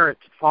Spirit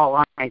to fall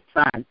on my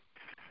son,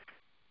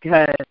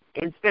 because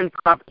it's been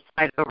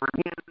prophesied over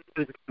him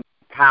who's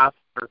a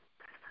pastor.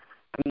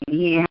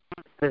 He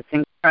has this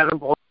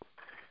incredible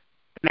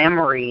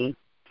memory,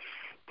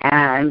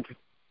 and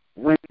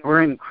when we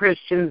were in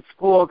Christian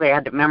school, they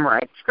had to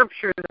memorize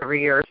scriptures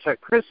every year. So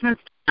at Christmas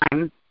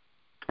time,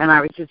 and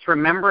I was just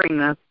remembering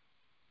this,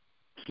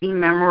 he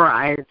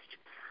memorized,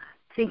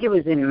 I think it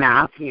was in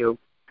Matthew,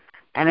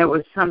 and it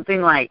was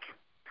something like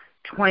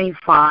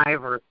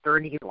 25 or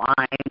 30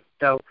 lines.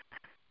 So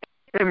I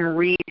had him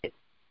read it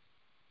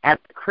at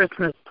the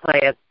Christmas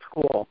play at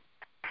school,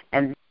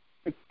 and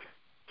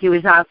he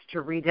was asked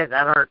to read it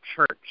at our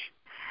church.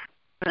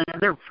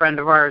 Another friend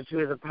of ours who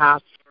is a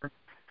pastor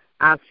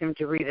asked him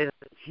to read it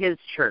at his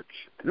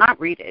church. Not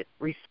read it,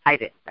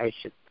 recite it, I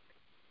should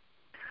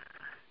say.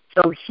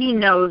 So he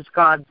knows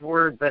God's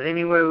word. But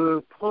anyway, we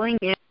were pulling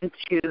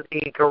into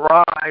the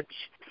garage,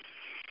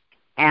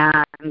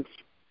 and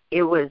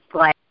it was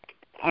like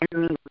the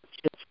enemy was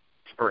just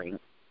whispering,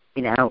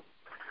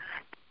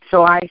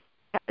 So I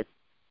said,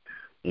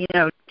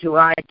 do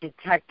I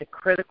detect a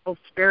critical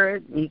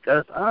spirit? And he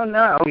goes, oh,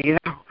 no,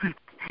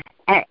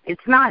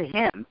 it's not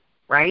him,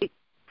 right?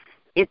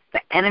 It's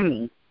the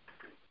enemy.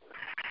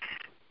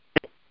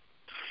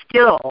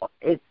 Still,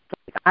 it's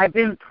like I've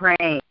been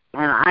praying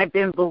and I've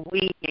been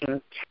believing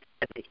in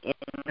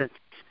this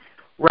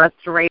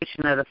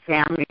restoration of the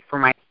family for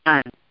my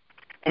son.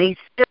 And he's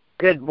still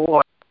a good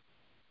boy.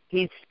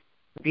 He's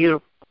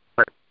beautiful.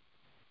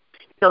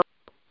 Still,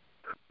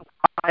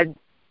 God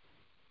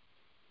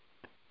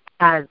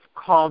has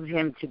called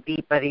him to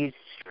be, but he's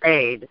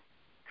strayed.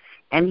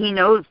 And he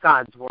knows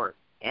God's word.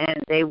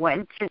 And they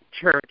went to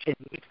church, and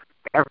he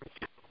every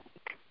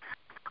week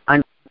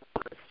until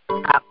this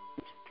happened.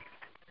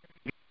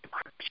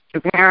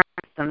 Christian parents,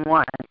 and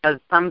one does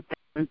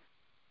something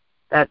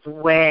that's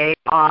way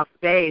off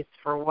base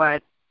for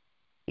what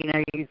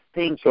you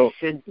think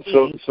should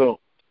be. So,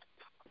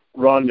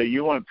 Rhonda,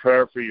 you want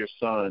prayer for your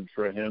son,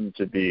 for him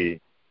to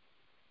be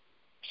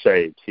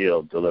saved,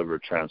 healed,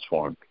 delivered,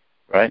 transformed,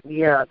 right?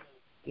 Yes.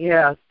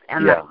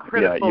 And that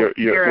critical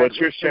spirit. What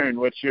you're sharing,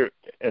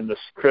 and this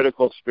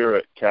critical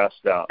spirit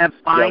cast out. And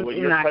what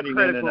you're cutting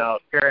in and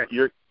out.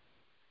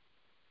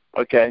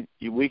 Okay,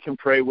 we can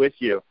pray with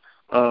you.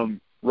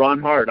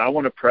 Ron Hart, I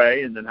want to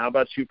pray, and then how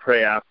about you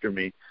pray after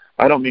me?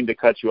 I don't mean to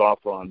cut you off,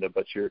 Rhonda,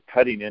 but you're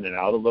cutting in and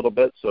out a little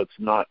bit, so it's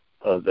not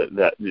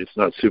that it's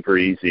not super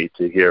easy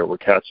to hear. We're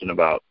catching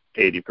about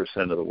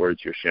 80% of the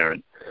words you're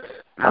sharing.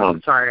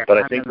 I'm sorry, but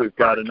I think we've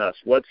got enough.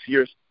 What's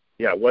your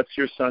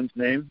son's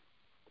name?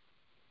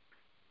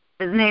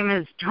 His name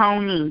is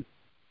Tony.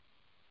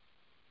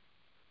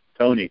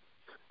 Tony.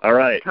 All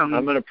right. Tony.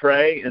 I'm going to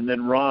pray, and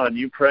then, Ron,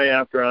 you pray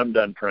after I'm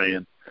done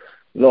praying.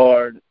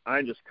 Lord,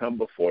 I just come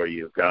before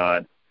you,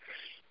 God,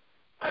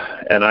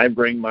 and I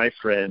bring my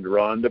friend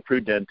Rhonda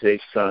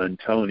Prudente's son,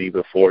 Tony,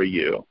 before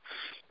you.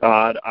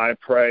 God, I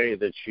pray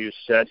that you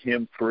set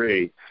him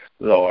free,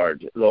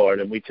 Lord,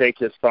 and we take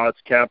his thoughts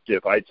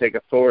captive. I take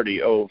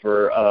authority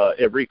over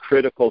every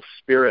critical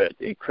spirit,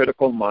 a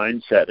critical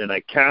mindset, and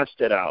I cast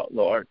it out,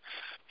 Lord.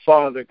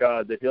 Father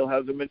God, that he'll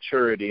have the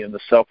maturity and the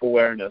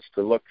self-awareness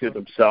to look at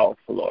himself,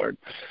 Lord.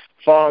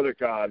 Father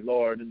God,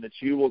 Lord, and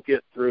that you will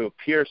get through,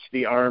 pierce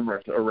the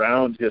armor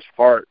around his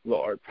heart,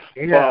 Lord.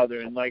 Yeah. Father,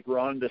 and like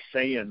Rhonda's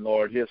saying,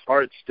 Lord, his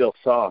heart's still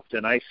soft,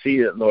 and I see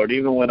it, Lord.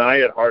 Even when I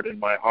had hardened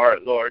my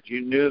heart, Lord,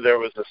 you knew there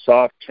was a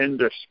soft,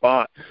 tender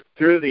spot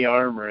through the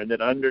armor, and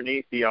that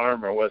underneath the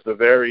armor was a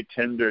very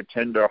tender,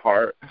 tender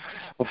heart.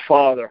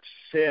 Father,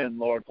 sin,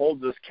 Lord,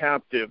 holds us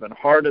captive and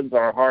hardens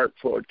our hearts,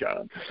 Lord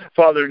God.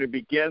 Father, and it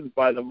begins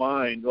by the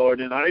mind,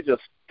 Lord, and I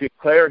just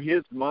declare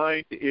his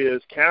mind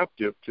is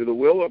captive to the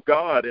will of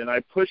God, and I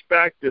push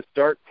back this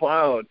dark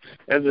cloud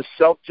and the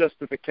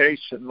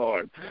self-justification,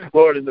 Lord,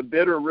 and the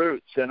bitter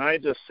roots, and I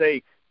just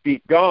say,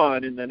 be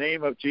gone in the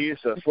name of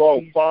Jesus.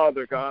 Oh,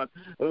 Father God,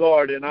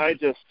 Lord, and I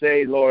just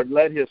say, Lord,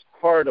 let his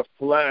heart of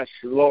flesh,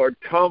 Lord,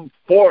 come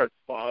forth,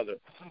 Father,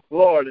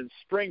 Lord, and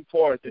spring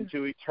forth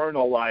into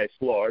eternal life,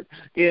 Lord.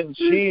 In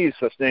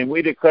Jesus' name,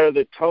 we declare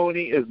that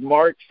Tony is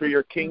marked for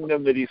your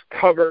kingdom, that he's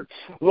covered.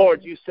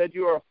 Lord, you said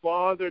you are a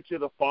father to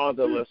the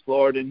fatherless,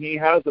 Lord, and he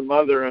has a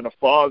mother and a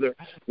father,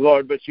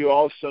 Lord, but you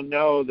also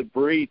know the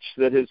breach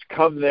that has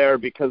come there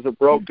because of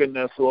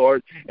brokenness,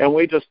 Lord, and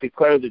we just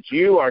declare that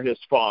you are his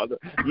father.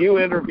 You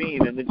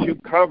intervene and that you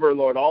cover,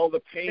 Lord, all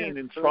the pain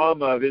and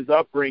trauma of his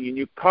upbringing.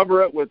 You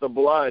cover it with the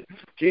blood.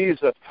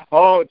 Jesus,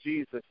 oh,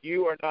 Jesus,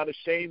 you are not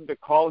ashamed to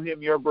call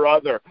him your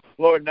brother.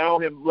 Lord, now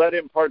let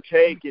him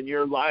partake in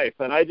your life.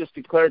 And I just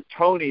declare,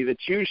 Tony,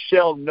 that you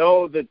shall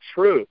know the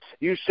truth.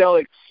 You shall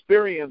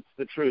experience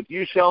the truth.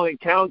 You shall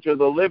encounter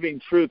the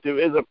living truth who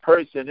is a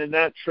person, and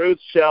that truth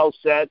shall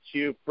set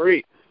you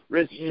free.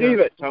 Receive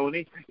it,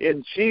 Tony,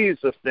 in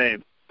Jesus'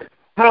 name.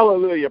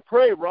 Hallelujah.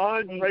 Pray,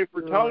 Ron. Pray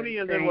for Tony,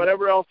 and then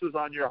whatever else is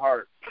on your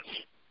heart.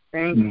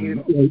 Thank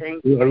you.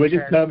 Thank Lord, you. we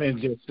just come in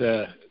just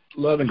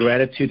love and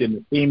gratitude, and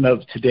the theme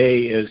of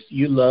today is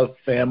you love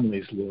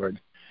families, Lord.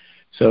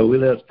 So we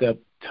lift up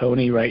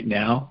Tony right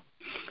now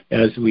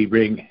as we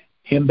bring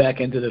him back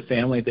into the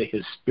family, that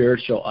his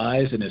spiritual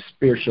eyes and his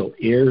spiritual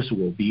ears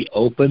will be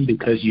open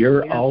because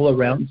you're all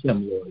around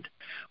him, Lord.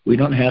 We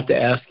don't have to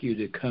ask you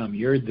to come.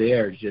 You're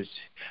there. Just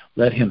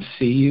let him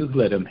see you.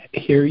 Let him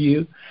hear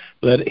you.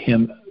 Let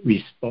him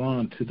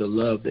respond to the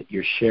love that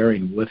you're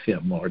sharing with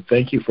him, Lord.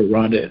 Thank you for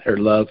Rhonda and her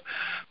love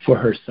for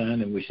her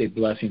son, and we say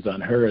blessings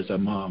on her as a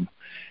mom.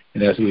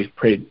 And as we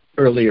prayed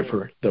earlier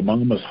for the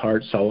mama's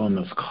hearts all on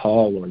this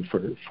call, Lord,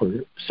 for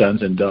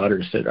sons and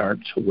daughters that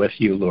aren't with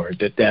you,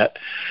 Lord, that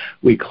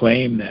we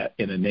claim that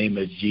in the name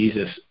of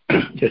Jesus,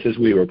 just as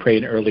we were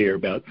praying earlier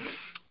about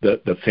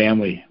the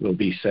family will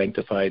be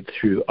sanctified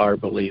through our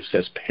beliefs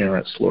as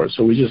parents, Lord.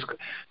 So we just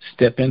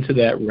step into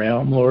that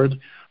realm, Lord.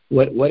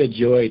 What a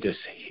joy to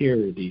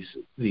hear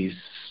these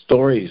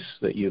stories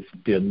that you've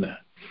been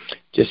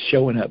just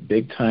showing up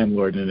big time,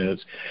 Lord. And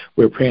as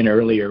we were praying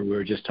earlier, we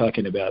were just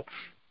talking about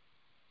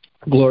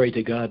glory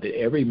to God, that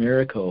every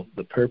miracle,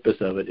 the purpose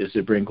of it is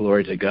to bring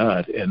glory to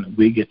God, and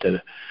we get to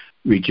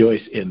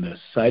rejoice in the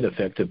side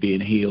effect of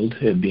being healed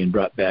and being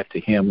brought back to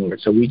him,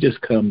 Lord. So we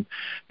just come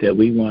that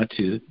we want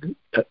to,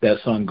 that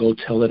song, Go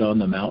Tell It on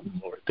the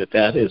Mountain, Lord,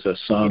 that is a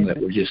song that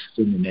we're just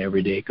singing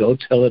every day. Go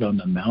tell it on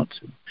the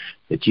mountain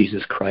that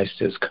Jesus Christ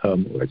has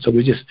come, Lord. So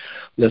we just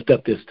lift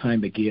up this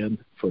time again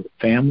for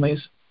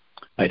families.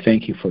 I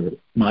thank you for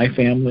my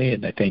family,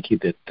 and I thank you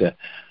that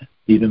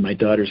even my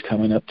daughter's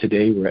coming up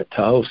today. We're at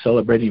Tahoe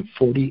celebrating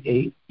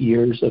 48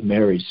 years of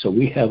marriage. So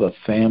we have a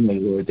family,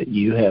 Lord, that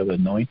you have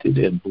anointed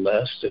and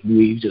blessed, and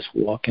we just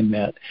walk in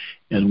that,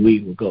 and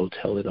we will go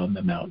tell it on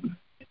the mountain.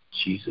 In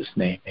Jesus'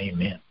 name,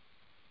 amen.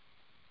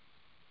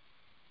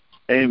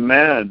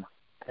 Amen.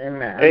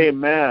 Amen.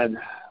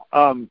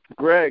 Amen.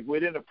 Greg, we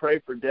didn't pray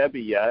for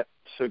Debbie yet.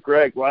 So,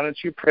 Greg, why don't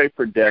you pray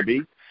for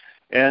Debbie?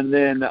 And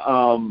then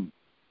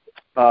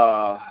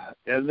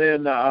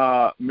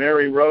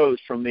Mary Rose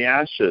from the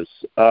Ashes.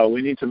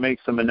 We need to make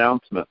some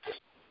announcements.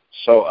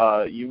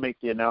 So you make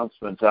the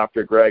announcements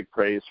after Greg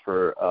prays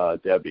for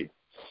Debbie.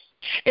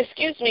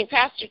 Excuse me,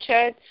 Pastor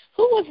Ted.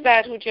 Who was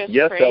that who just prayed?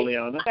 Yes,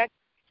 Eliana.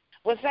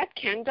 Was that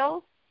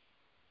Kendall?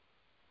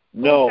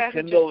 No,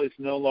 Kendall is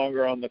no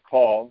longer on the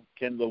call.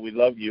 Kendall, we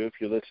love you if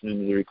you're listening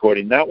to the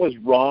recording. That was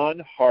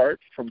Ron Hart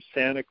from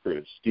Santa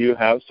Cruz. Do you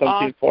have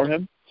something for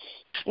him?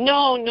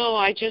 No.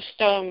 I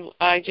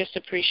just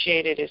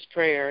appreciated his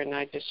prayer, and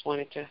I just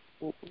wanted to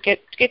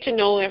get to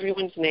know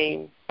everyone's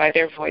name by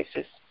their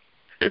voices.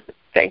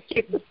 Thank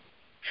you.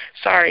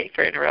 Sorry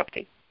for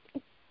interrupting.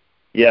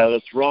 Yeah,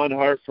 that's Ron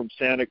Hart from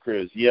Santa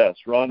Cruz. Yes,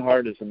 Ron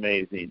Hart is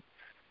amazing.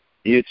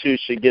 You two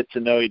should get to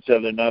know each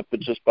other, not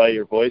just by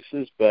your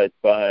voices, but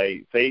by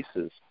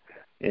faces.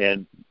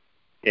 And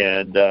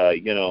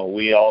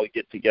we all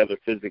get together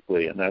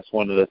physically, and that's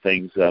one of the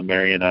things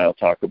Mary and I will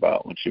talk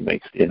about when she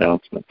makes the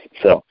announcement.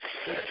 So,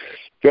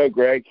 go,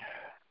 Greg.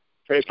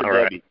 Pray for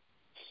Debbie. Right.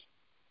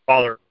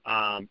 Father,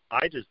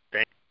 I just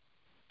thank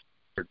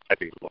you for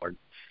Debbie, Lord.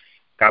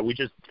 God, we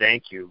just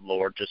thank you,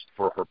 Lord, just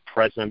for her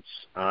presence,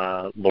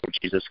 Lord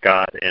Jesus,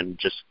 God, and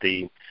just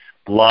the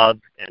love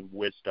and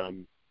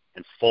wisdom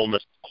and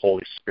fullness of the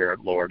Holy Spirit,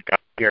 Lord. God,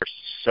 we are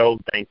so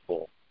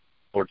thankful,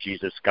 Lord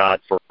Jesus,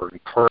 God, for her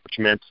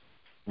encouragement,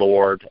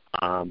 Lord,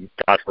 God,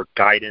 her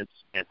guidance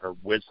and her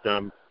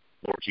wisdom,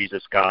 Lord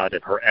Jesus, God,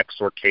 and her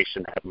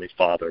exhortation, Heavenly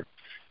Father.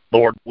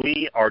 Lord,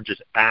 we are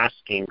just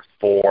asking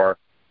for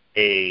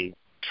a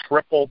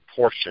triple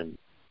portion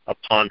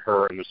upon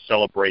her in the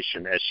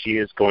celebration as she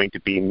is going to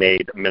be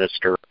made a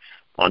minister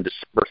on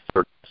December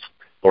 30th,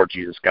 Lord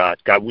Jesus, God.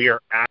 God, we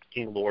are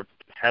asking, Lord,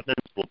 that heavens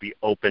will be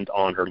opened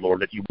on her,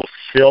 Lord, that you will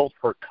fill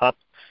her cup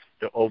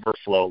to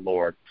overflow,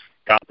 Lord.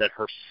 God, that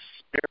her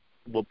spirit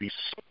will be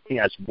soaring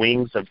as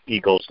wings of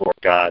eagles, Lord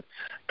God.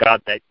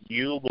 God, that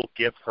you will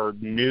give her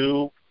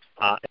new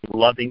and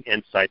loving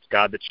insights,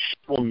 God, that she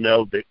will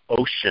know the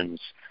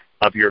oceans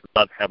of your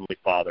love, Heavenly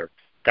Father.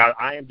 God,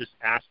 I am just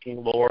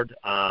asking, Lord,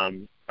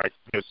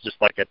 it's just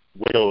like a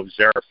widow of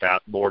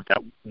Zarephath, Lord, that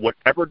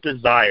whatever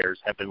desires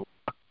have been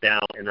locked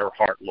down in her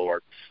heart,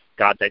 Lord,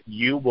 God, that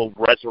you will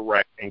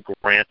resurrect and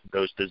grant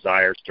those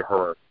desires to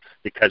her,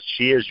 because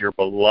she is your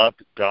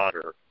beloved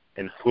daughter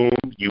in whom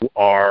you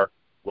are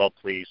well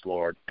pleased,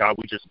 Lord. God,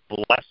 we just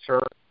bless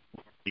her.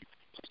 We thank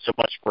you so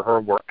much for her.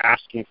 We're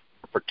asking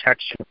for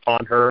protection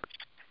upon her.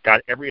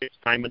 God, every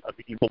assignment of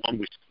the evil one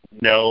we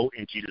know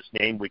in Jesus'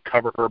 name. We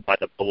cover her by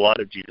the blood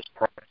of Jesus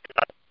Christ.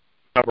 God,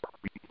 cover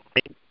her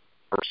mind,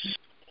 her soul,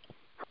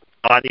 her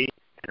body,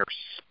 and her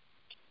soul.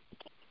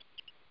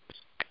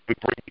 We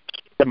bring the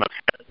kingdom of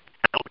heaven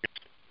down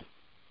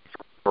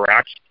for her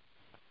action.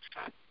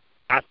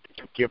 Ask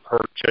to give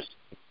her just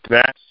the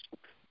best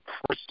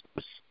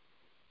Christmas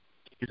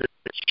season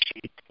that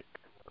she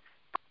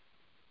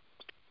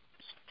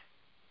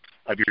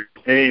of your.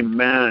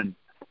 Amen.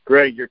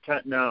 Greg, you're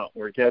cutting out.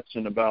 We're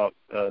catching about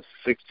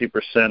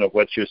 60% of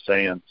what you're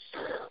saying.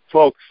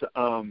 Folks,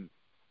 so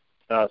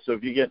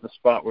if you get in a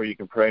spot where you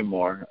can pray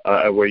more,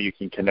 where you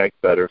can connect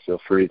better,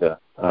 feel free to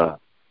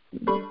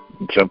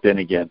jump in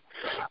again.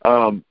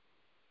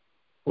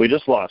 We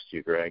just lost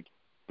you, Greg.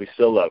 We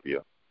still love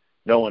you.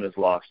 No one is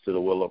lost to the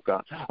will of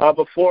God.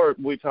 Before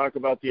we talk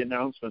about the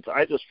announcements,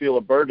 I just feel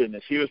a burden.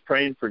 As he was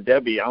praying for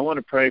Debbie, I want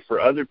to pray for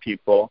other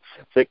people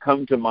that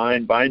come to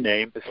mind by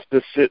name,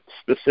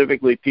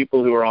 specifically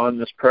people who are on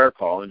this prayer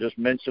call, and just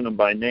mention them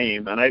by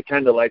name. And I'd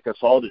kind of like us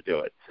all to do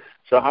it.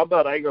 So how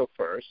about I go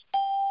first?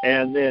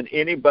 And then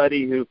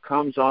anybody who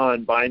comes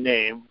on by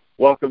name,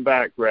 welcome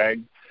back,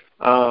 Greg.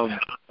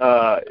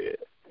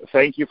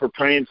 Thank you for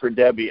praying for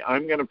Debbie.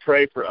 I'm going to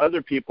pray for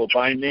other people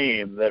by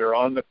name that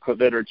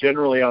are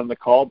generally on the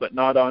call but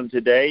not on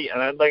today,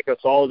 and I'd like us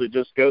all to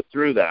just go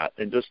through that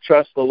and just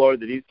trust the Lord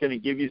that he's going to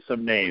give you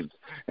some names.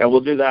 And we'll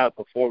do that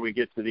before we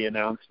get to the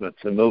announcements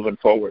and moving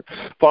forward.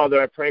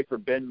 Father, I pray for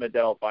Ben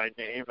Medell by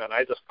name, and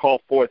I just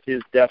call forth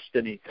his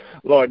destiny,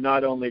 Lord,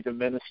 not only to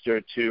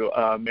minister to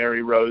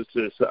Mary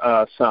Rose's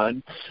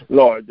son,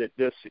 Lord,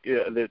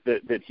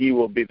 that he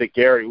will be, that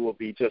Gary will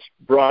be just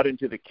brought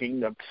into the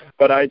kingdom,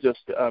 but I just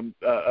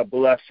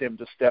bless him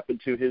to step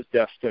into his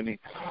destiny.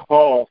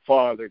 Oh,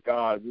 Father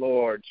God,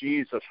 Lord,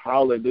 Jesus,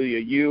 hallelujah.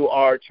 You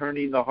are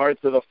turning the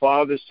hearts of the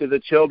fathers to the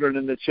children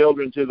and the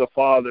children to the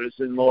fathers.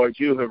 And, Lord,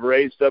 you have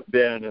raised up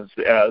Ben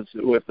as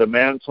with the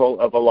mantle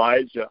of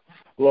Elijah,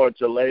 Lord,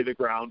 to lay the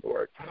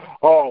groundwork.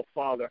 Oh,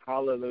 Father,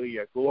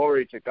 hallelujah.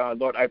 Glory to God.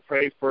 Lord, I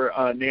pray for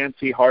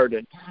Nancy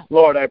Harden.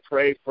 Lord, I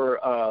pray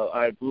for,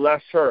 I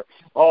bless her.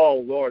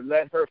 Oh, Lord,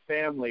 let her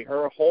family,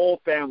 her whole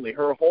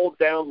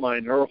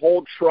downline, her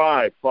whole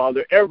tribe,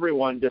 Father,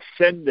 everyone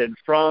descended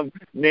from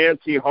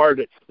Nancy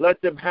Harden.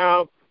 Let them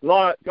have,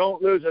 Lord,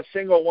 don't lose a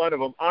single one of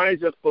them. I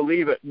just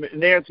believe it.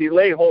 Nancy,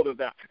 lay hold of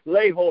that.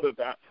 Lay hold of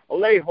that.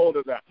 Lay hold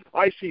of that.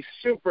 I see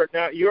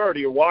now you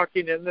already are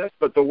walking in this,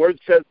 but the word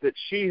says that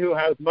she who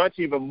has much,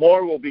 even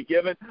more will be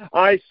given.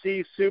 I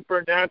see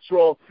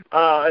supernatural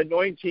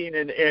anointing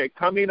and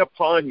coming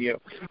upon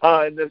you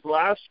in this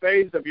last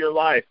phase of your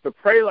life to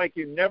pray like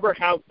you never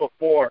have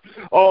before.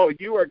 Oh,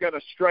 you are going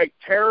to strike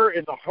terror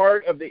in the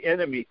heart of the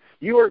enemy.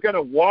 You are going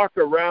to walk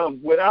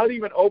around without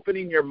even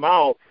opening your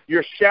mouth.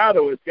 Your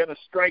shadow is going to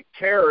strike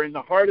terror in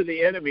the heart of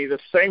the enemy the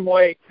same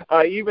way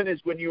even as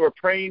when you were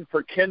praying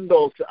for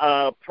Kendall's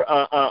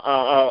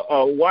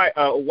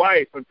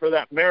wife and for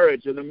that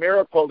marriage and the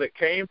miracle that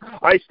came.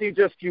 I see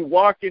just you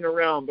walking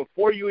around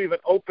before you even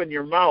open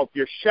your mouth.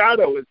 Your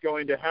shadow is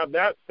going to have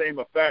that same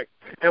effect.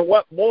 And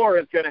what more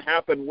is going to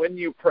happen when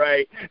you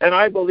pray? And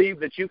I believe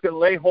that you can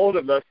lay hold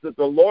of us, that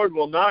the Lord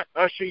will not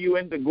usher you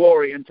into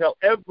glory until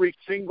every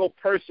single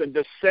person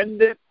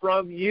descended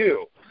from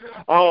you.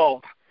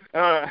 Oh,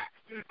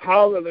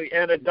 hallelujah,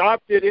 and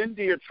adopted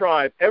into your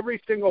tribe,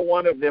 every single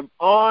one of them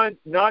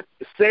not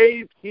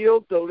saved,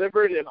 healed,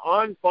 delivered, and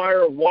on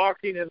fire,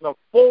 walking in the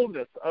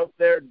fullness of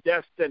their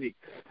destiny.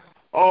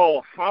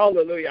 Oh,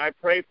 hallelujah. I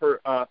pray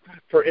for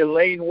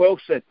Elaine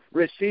Wilson.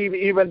 Receive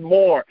even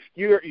more.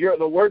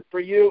 The word for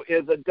you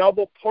is a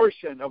double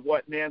portion of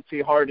what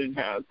Nancy Harden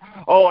has.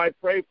 Oh, I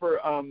pray for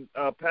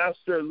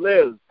Pastor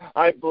Liz.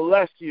 I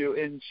bless you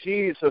in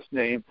Jesus'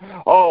 name.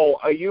 Oh,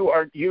 you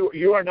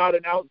are not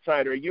an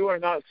outsider. You are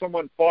not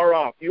someone far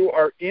off. You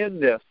are in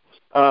this.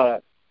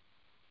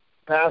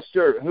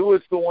 Pastor, who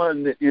was the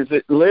one? Is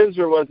it Liz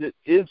or was it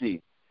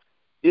Izzy?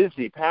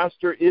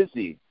 Pastor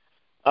Izzy.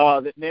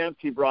 That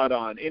Nancy brought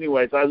on.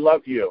 Anyways, I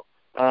love you.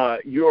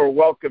 You are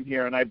welcome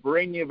here, and I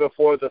bring you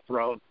before the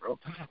throne room.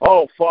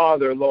 Oh,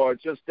 Father, Lord,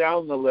 just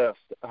down the list.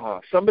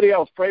 Somebody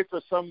else, pray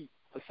for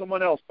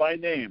someone else by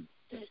name.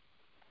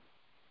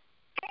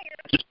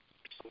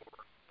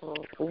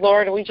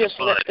 Lord, we just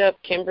lift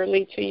up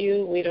Kimberly to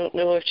you. We don't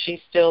know if she's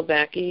still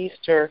back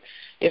east or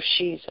if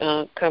she's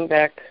come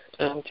back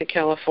to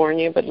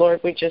California. But,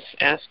 Lord, we just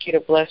ask you to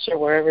bless her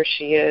wherever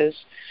she is.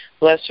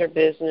 Bless her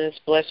business,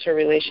 bless her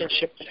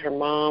relationship with her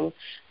mom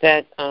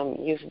that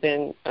you've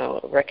been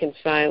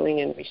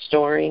reconciling and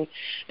restoring.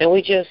 And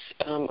we just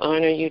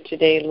honor you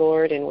today,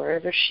 Lord, and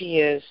wherever she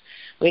is,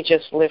 we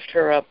just lift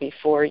her up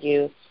before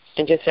you.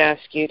 and just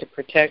ask you to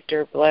protect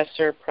her, bless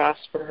her,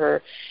 prosper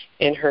her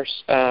in her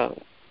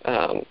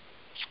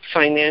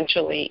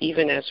financially,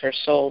 even as her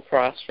soul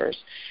prospers.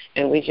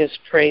 And we just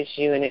praise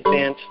you in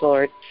advance,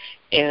 Lord.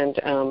 And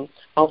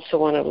also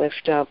want to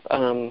lift up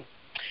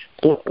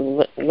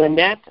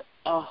Lynette,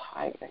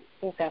 I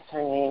think that's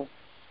her name,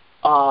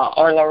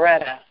 or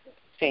Loretta,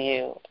 to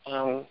you.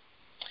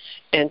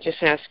 And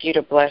just ask you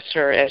to bless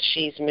her as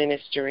she's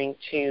ministering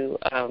to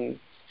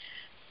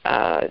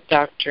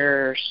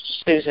Dr.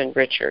 Susan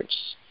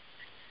Richards.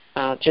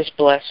 Just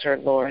bless her,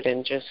 Lord,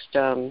 and just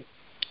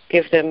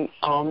give them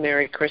all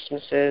Merry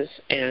Christmases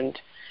and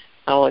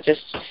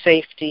just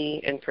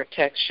safety and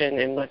protection,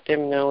 and let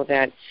them know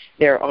that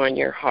they're on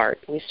your heart.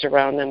 We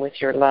surround them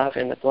with your love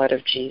and the blood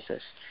of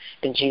Jesus.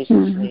 In Jesus'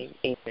 name,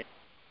 amen.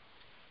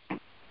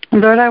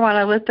 Lord, I want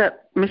to lift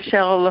up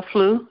Michelle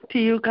LaFleur to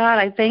you, God.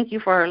 I thank you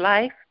for her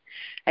life.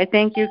 I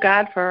thank you,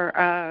 God, for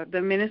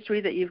the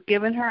ministry that you've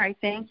given her. I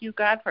thank you,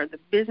 God, for the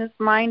business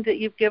mind that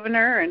you've given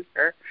her and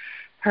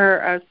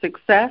her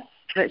success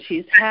that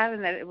she's had,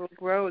 and that it will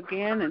grow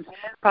again. And,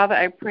 Father,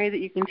 I pray that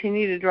you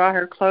continue to draw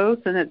her close,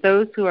 and that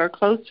those who are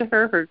close to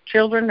her, her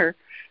children, her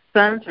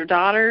sons, her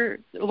daughter,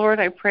 Lord,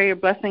 I pray a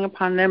blessing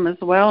upon them as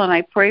well. And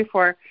I pray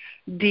for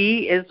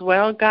Dee as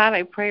well, God.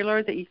 I pray,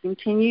 Lord, that you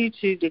continue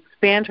to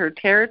expand her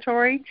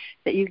territory,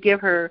 that you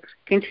give her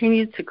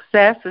continued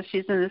success as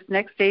she's in this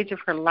next stage of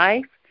her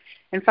life.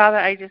 And, Father,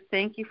 I just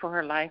thank you for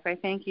her life. I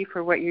thank you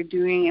for what you're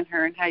doing in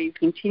her and how you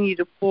continue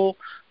to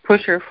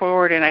push her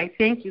forward. And I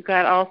thank you,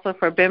 God, also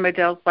for Ben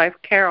Medell's wife,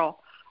 Carol.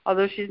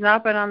 Although she's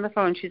not been on the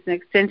phone, she's an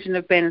extension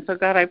of Ben. And so,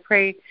 God, I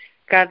pray,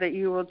 God, that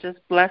you will just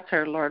bless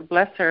her, Lord.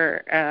 Bless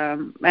her.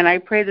 And I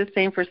pray the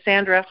same for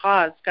Sandra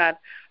Hawes, God.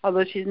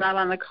 Although she's not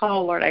on the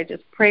call, Lord, I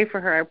just pray for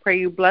her. I pray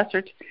you bless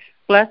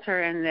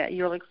her, and that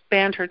you'll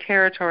expand her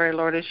territory,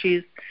 Lord, as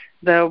she's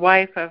the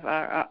wife of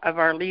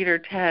our leader,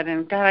 Ted.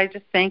 And, God, I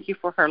just thank you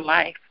for her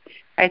life.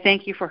 I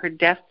thank you for her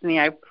destiny.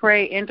 I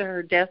pray into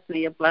her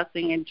destiny a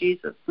blessing in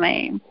Jesus'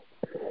 name.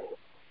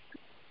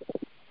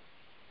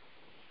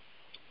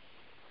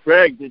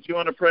 Greg, did you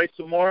want to pray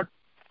some more?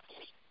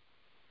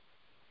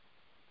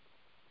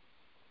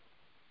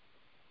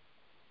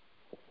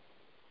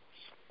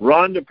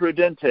 Rhonda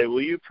Prudente,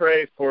 will you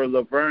pray for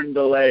Laverne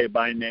DeLay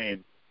by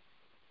name?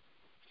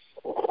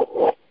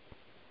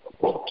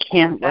 I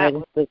can't right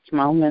at this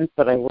moment,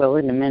 but I will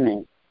in a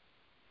minute.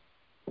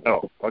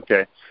 Oh,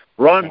 okay.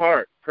 Ron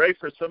Hart, pray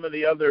for some of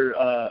the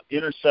other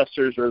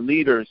intercessors or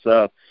leaders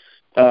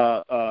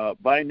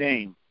by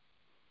name.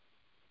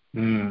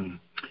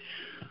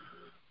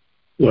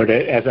 Lord,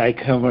 as I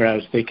come where I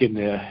was thinking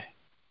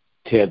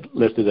Ted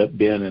lifted up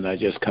Ben, and I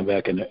just come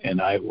back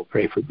and I will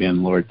pray for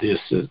Ben, Lord, this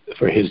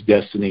for his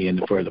destiny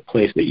and for the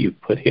place that you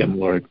put him,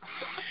 Lord,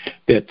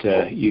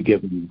 that you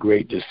give him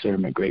great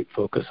discernment, great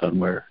focus on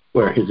where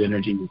his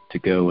energy needs to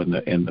go and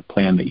the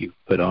plan that you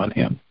put on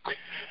him.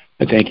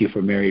 I thank you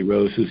for Mary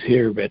Rose, who's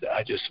here, but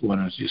I just want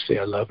to just say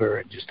I love her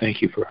and just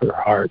thank you for her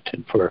heart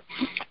and for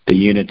the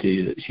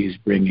unity that she's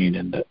bringing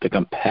and the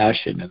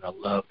compassion and the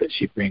love that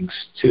she brings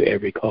to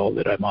every call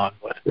that I'm on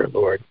with her,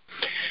 Lord.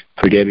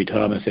 For Debbie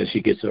Thomas, as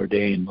she gets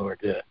ordained, Lord,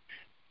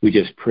 we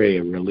just pray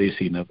a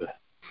releasing of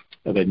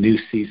a new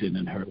season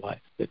in her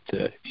life,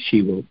 that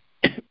she will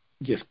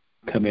just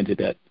come into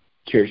that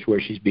church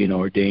where she's being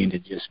ordained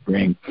and just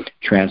bring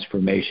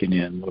transformation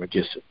in, Lord,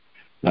 just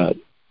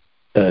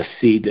a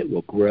seed that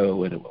will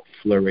grow and it will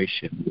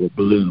flourish and will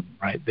bloom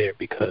right there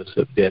because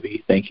of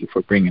Debbie. Thank you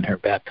for bringing her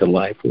back to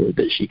life, Lord,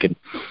 that she can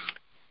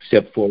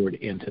step forward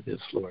into this,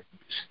 Lord.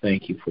 Just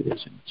thank you for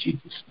this in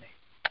Jesus'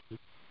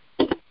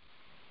 name.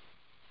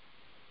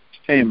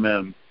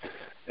 Amen.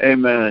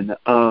 Amen.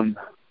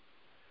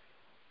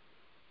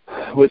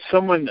 Would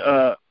someone,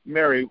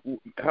 Mary,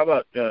 how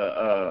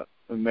about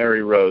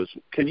Mary Rose?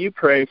 Can you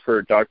pray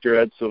for Dr.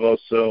 Ed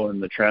Silvoso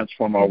and the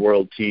Transform Our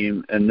World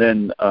team? And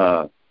then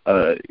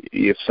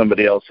if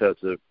somebody else has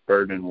a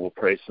burden, we'll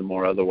pray some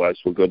more. Otherwise,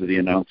 we'll go to the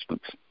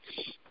announcements.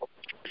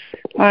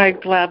 I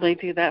gladly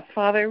do that.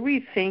 Father,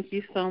 we thank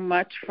you so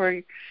much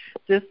for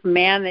this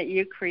man that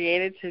you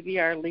created to be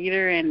our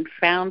leader and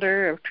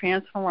founder of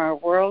Transform Our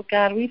World.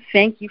 God, we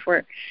thank you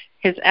for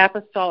his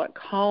apostolic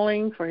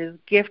calling, for his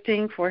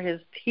gifting, for his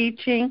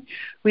teaching.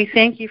 We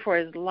thank you for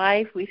his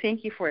life. We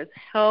thank you for his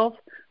health.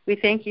 We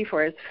thank you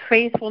for his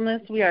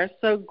faithfulness. We are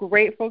so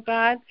grateful,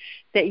 God,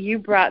 that you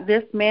brought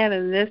this man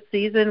in this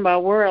season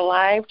while we're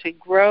alive to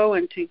grow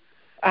and to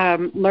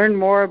learn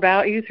more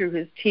about you through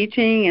his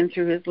teaching and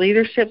through his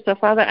leadership. So,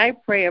 Father, I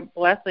pray a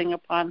blessing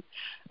upon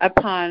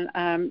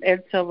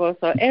Ed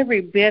Silvoso,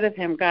 every bit of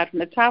him, God, from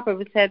the top of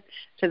his head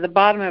to the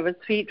bottom of his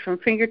feet, from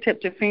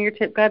fingertip to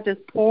fingertip. God,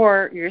 just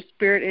pour your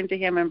spirit into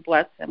him and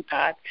bless him,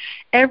 God.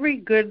 Every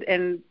good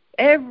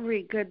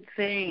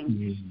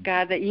thing,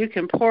 God, that you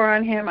can pour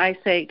on him, I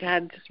say,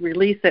 God, just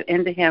release it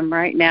into him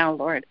right now,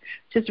 Lord.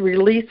 Just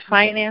release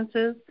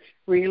finances,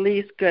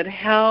 release good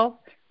health,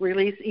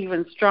 release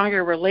even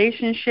stronger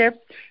relationships,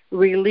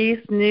 release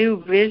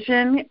new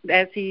vision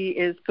as he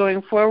is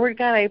going forward.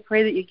 God, I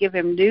pray that you give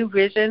him new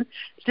vision,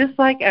 just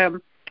like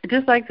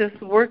just like this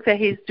work that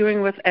he's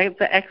doing with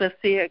the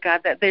ecclesia,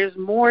 God, that there's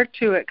more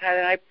to it, God.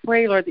 And I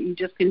pray, Lord, that you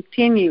just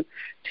continue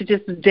to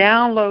just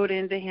download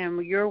into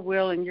him your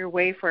will and your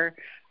way for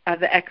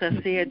the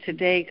ecclesia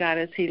today, God,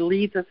 as he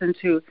leads us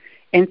into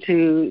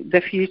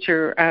the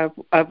future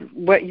of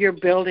what you're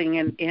building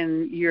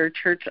in your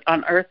church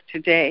on earth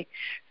today.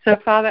 So,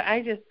 Father,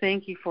 I just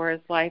thank you for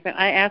his life. And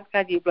I ask,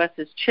 God, you bless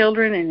his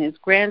children and his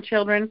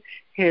grandchildren,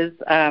 his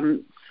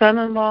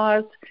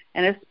son-in-laws,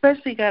 and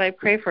especially, God, I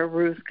pray for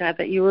Ruth, God,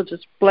 that you will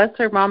just bless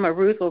her. Mama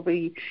Ruth will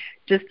be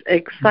just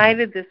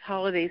excited this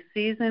holiday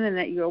season, and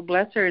that you'll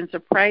bless her in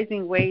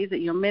surprising ways,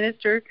 that you'll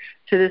minister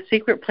to the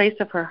secret place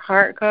of her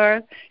heart,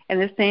 God, and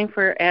the same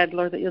for Ed,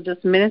 Lord, that you'll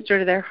just minister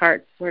to their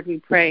hearts, Lord, we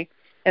pray,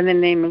 in the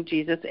name of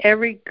Jesus.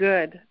 Every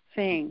good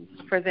thing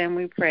for them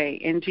we pray,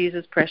 in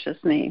Jesus' precious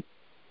name.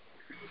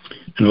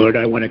 And Lord,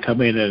 I want to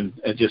come in and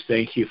just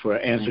thank you for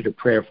an answer to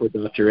prayer for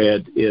Dr.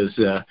 Ed.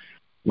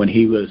 When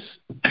he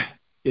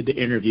did the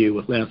interview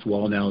with Lance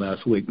Wallnau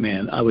last week,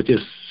 man, I was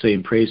just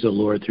saying praise the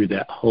Lord through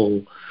that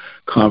whole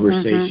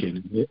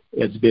conversation. Mm-hmm.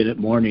 It's been at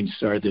Morning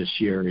Star this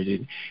year,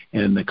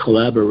 and the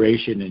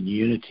collaboration and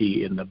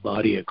unity in the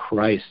body of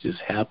Christ is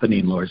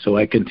happening, Lord. So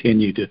I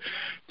continue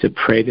to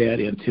pray that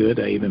into it.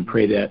 I even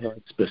pray that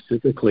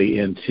specifically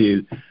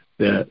into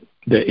the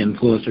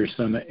Influencer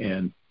Summit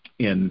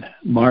in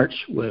March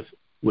with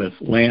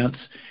Lance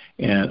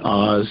and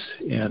Oz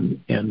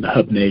and the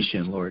Hub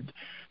Nation, Lord,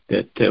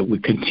 that we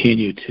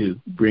continue to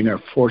bring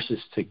our forces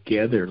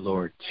together,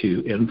 Lord,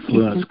 to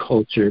influence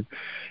culture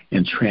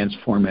and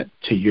transform it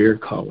to your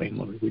calling,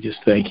 Lord. We just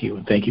thank you,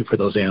 and thank you for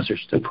those answers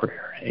to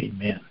prayer.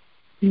 Amen.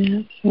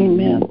 Yes,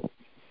 amen.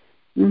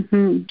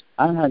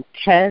 Mm-hmm.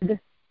 Ted,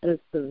 this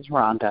is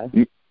Rhonda.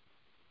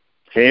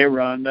 Hey,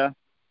 Rhonda.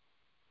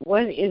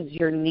 What is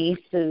your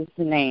niece's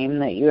name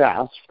that you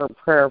asked for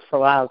prayer for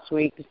last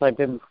week? Because I've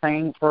been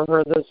praying for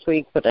her this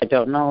week, but I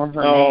don't know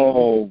her name.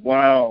 Oh,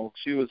 wow.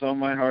 She was on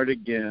my heart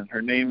again.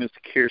 Her name is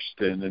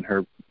Kirsten,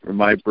 and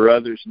my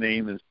brother's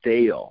name is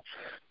Dale,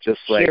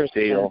 just like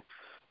Kirsten. Dale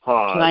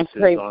Haas Can I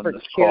pray is on for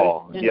this Kirsten?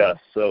 call. Yes,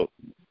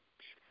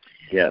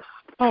 yes.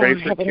 Pray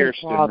for Heavenly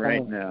Kirsten Father,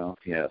 right now.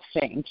 Yes.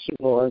 Thank you,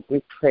 Lord.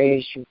 We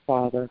praise you,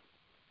 Father.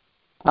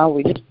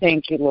 We just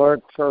thank you,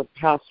 Lord, for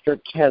Pastor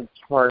Ted's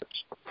heart,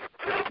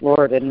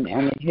 Lord,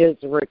 and his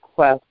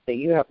request, that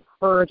you have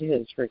heard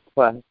his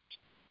request,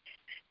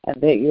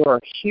 and that you are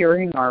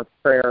hearing our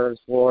prayers,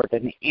 Lord,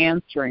 and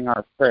answering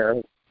our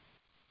prayers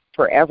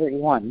for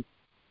everyone,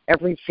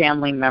 every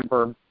family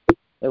member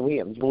that we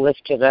have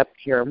lifted up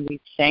here. And we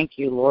thank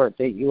you, Lord,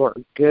 that you are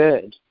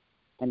good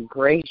and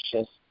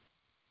gracious.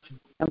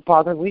 And,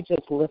 Father, we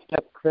just lift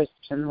up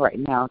Kristen right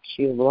now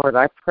to you, Lord.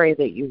 I pray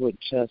that you would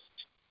just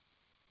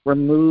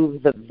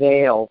remove the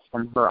veil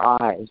from her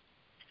eyes,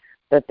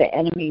 that the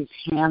enemy's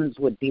hands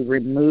would be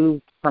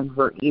removed from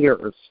her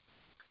ears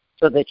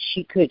so that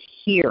she could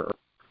hear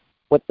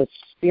what the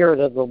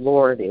Spirit of the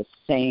Lord is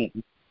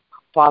saying.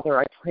 Father,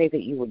 I pray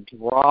that you would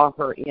draw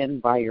her in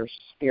by your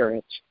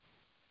Spirit.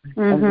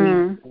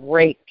 And we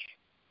break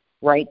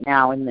right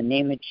now in the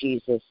name of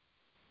Jesus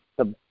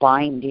the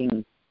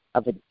binding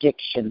of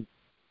addiction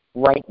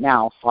right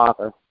now,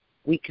 Father.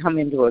 We come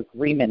into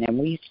agreement and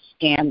we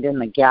stand in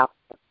the gap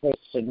for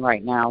Kristen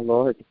right now,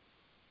 Lord.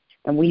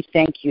 And we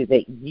thank you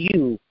that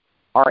you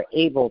are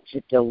able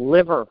to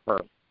deliver her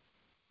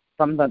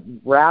from the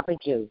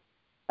ravages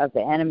of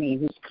the enemy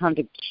who's come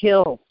to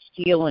kill,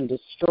 steal, and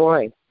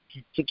destroy,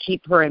 to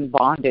keep her in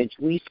bondage.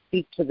 We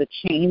speak to the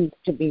chains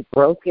to be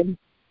broken,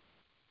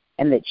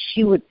 and that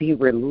she would be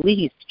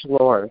released,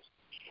 Lord,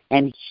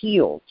 and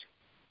healed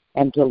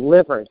and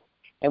delivered.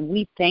 And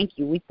we thank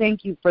you. We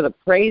thank you for the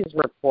praise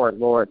report,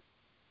 Lord,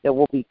 that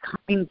will be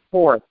coming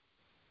forth.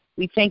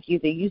 We thank you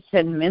that you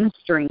send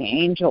ministering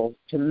angels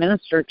to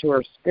minister to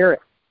her spirit.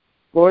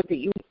 Lord, that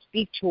you would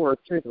speak to her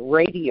through the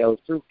radio,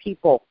 through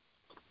people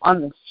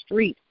on the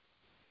street,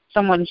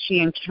 someone she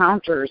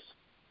encounters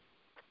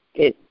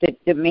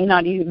that may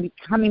not even be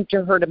coming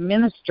to her to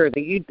minister,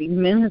 that you'd be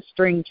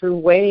ministering through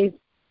ways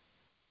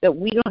that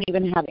we don't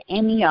even have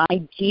any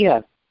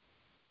idea,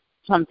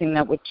 something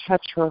that would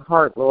touch her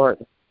heart,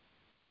 Lord.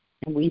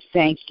 And we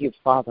thank you,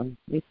 Father.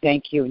 We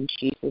thank you in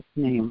Jesus'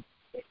 name.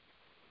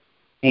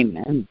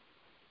 Amen.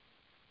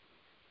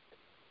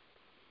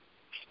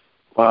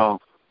 Wow.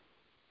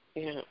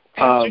 Yeah.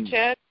 Pastor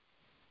Ted?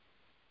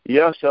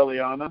 Yes,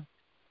 Eliana?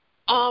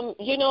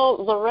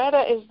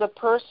 Loretta is the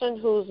person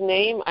whose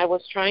name I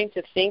was trying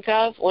to think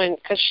of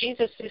because she's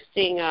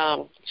assisting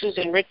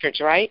Susan Richards,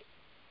 right?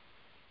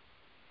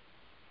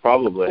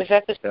 Probably. Is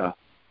that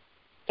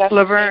that's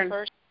Laverne.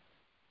 The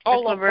oh,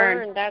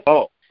 Laverne.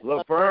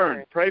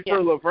 Laverne. Pray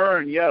for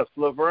Laverne. Yes,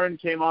 Laverne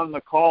came on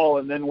the call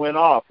and then went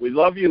off. We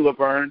love you,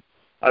 Laverne.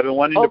 I've been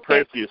wanting to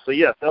pray for you. So,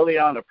 yes,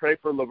 Eliana, pray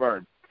for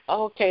Laverne.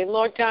 Okay,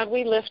 Lord God,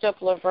 we lift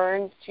up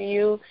Laverne to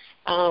you.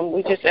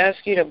 We just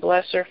ask you to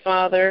bless her,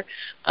 Father.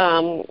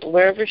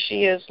 Wherever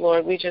she is,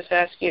 Lord, we just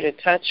ask you to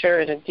touch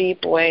her in a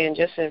deep way and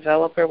just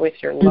envelop her with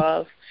your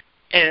love.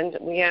 And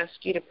we ask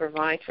you to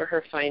provide for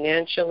her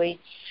financially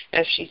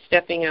as she's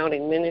stepping out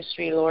in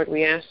ministry, Lord.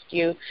 We ask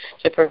you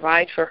to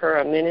provide for her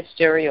a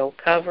ministerial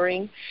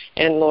covering.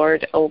 And,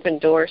 Lord, open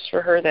doors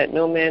for her that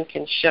no man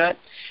can shut,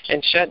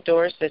 and shut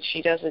doors that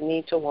she doesn't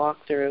need to walk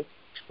through.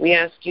 We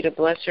ask you to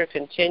bless her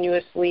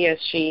continuously as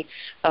she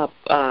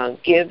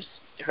gives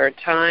her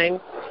time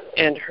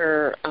and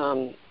her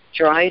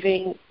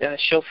driving,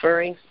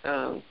 chauffeuring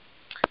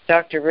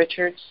Dr.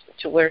 Richards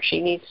to where she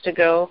needs to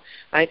go.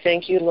 I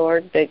thank you,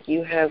 Lord, that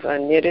you have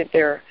knitted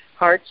their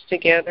hearts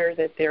together,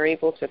 that they're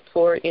able to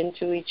pour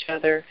into each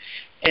other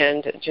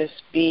and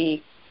just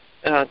be,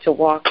 to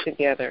walk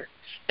together.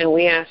 And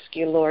we ask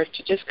you, Lord,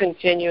 to just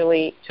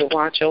continually to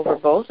watch over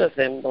both of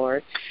them,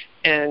 Lord,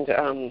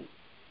 and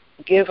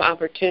give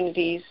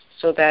opportunities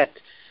so that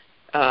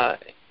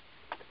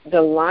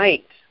the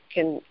light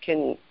can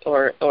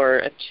or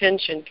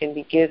attention can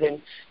be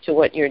given to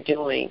what you're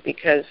doing,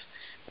 because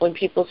when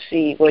people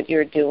see what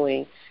you're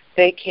doing,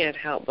 they can't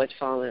help but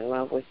fall in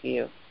love with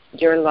you.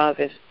 Your love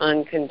is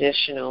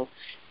unconditional,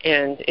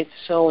 and it's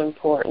so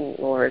important,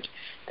 Lord,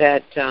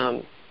 that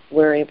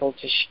we're able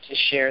to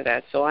share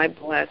that. So I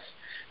bless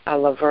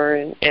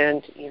Laverne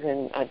and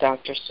even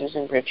Dr.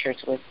 Susan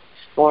Richards with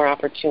more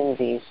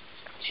opportunities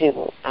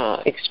to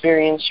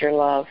experience your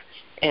love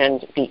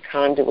and be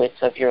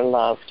conduits of your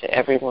love to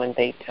everyone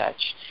they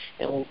touch.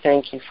 And we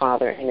thank you,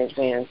 Father, in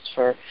advance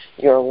for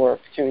your work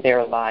through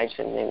their lives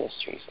and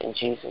ministries. In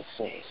Jesus'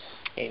 name,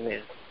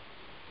 amen.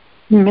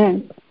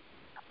 Amen.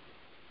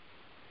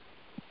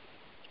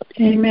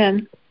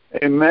 Amen.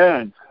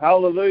 Amen.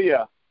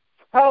 Hallelujah.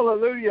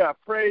 Hallelujah.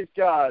 Praise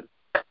God.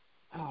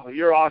 Oh,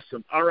 you're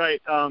awesome. All right,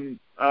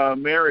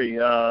 Mary,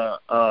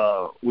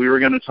 we were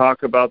going to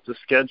talk about the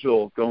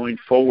schedule going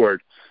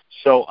forward.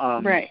 So,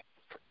 right.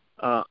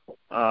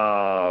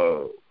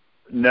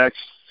 Next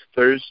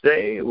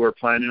Thursday, we're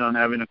planning on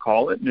having a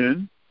call at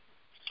noon.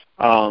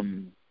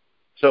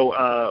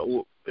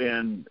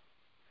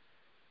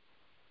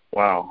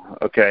 Wow,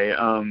 okay.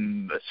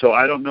 So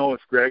I don't know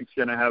if Greg's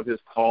going to have his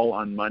call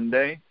on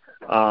Monday.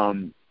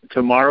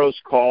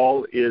 Tomorrow's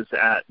call is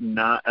at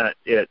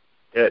 12:30.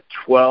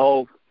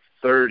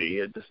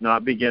 It does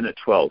not begin at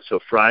 12. So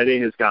Friday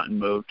has gotten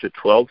moved to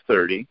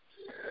 12:30.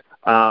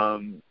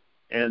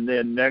 And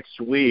then next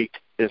week,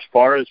 as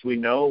far as we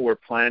know, we're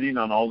planning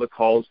on all the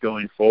calls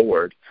going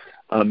forward.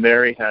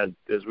 Mary had,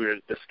 as we were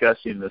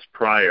discussing this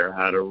prior,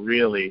 had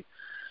an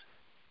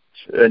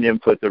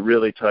input that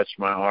really touched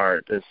my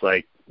heart. It's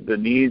like the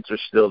needs are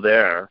still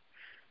there,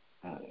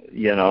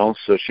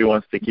 so she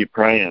wants to keep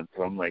praying.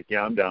 So I'm like,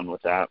 yeah, I'm down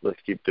with that. Let's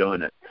keep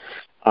doing it.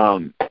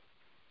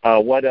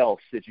 What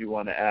else did you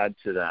want to add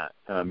to that,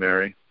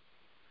 Mary?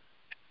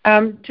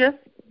 Just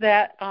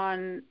that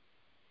on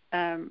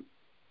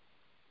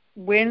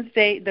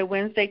Wednesday, the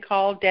Wednesday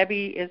call,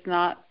 Debbie is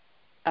not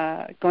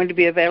going to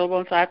be available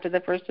until after the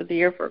first of the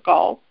year for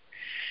calls.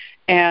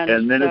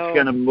 And then it's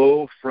going to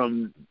move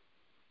from,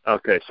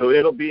 okay, so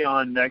it'll be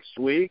on next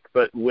week,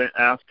 but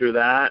after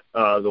that,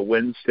 the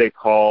Wednesday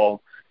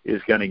call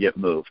is going to get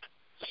moved.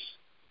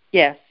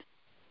 Yes.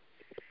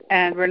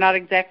 And we're not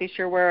exactly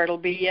sure where it'll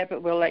be yet,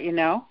 but we'll let you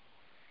know.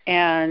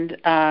 And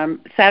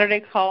Saturday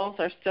calls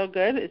are still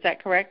good. Is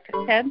that correct,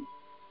 Ted?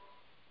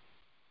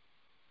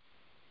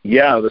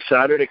 Yeah, the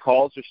Saturday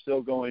calls are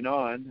still going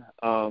on.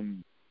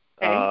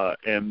 Okay.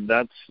 And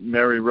that's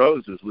Mary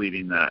Rose is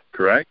leading that,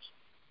 correct?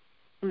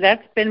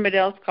 That's Ben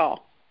Medell's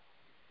call.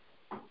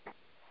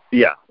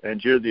 Yeah,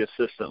 and you're the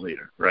assistant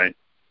leader, right?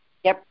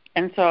 Yep.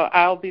 And so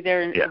I'll be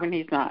there when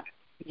he's not.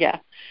 Yeah.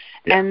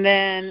 And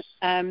then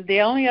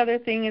the only other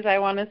thing is I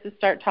want us to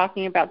start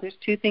talking about, there's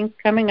two things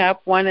coming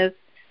up. One is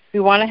we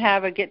want to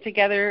have a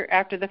get-together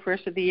after the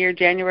first of the year,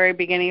 January,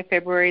 beginning of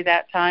February,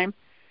 that time.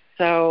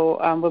 So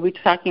we'll be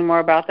talking more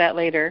about that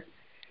later.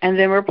 And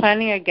then we're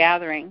planning a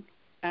gathering.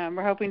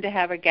 We're hoping to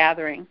have a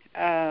gathering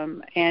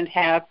and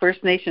have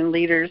First Nation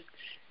leaders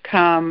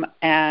come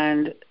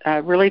and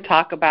really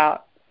talk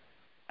about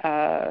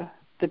the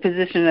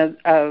position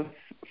of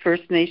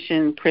First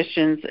Nation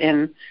Christians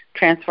and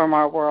transform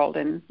our world.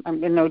 And I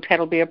know Ted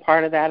will be a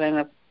part of that and,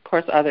 of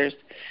course, others.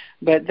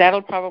 But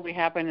that'll probably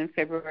happen in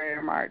February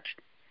or March.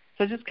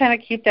 So just kind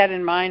of keep that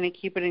in mind and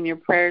keep it in your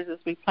prayers as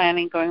we're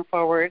planning going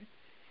forward.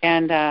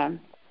 And,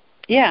 and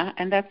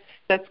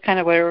that's kind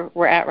of where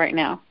we're at right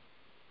now.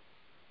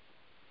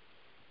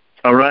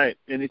 All right.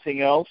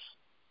 Anything else?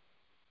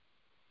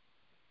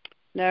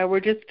 No, we're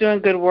just doing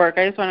good work.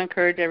 I just want to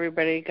encourage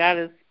everybody. God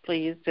is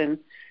pleased, and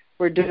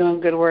we're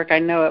doing good work. I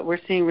know it. We're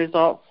seeing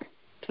results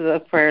to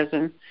those prayers,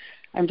 and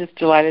I'm just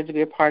delighted to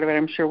be a part of it.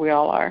 I'm sure we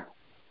all are.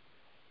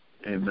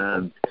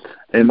 Amen.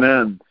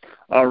 Amen.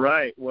 All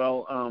right.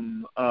 Well,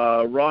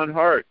 Ron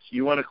Hart,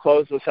 you want to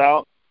close us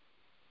out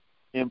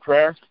in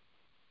prayer?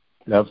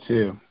 Love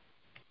to.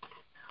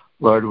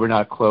 Lord, we're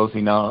not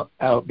closing out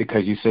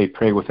because you say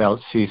pray without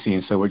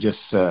ceasing, so we're just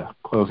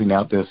closing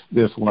out this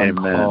one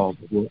Amen. call.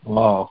 We're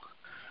all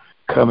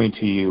coming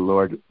to you,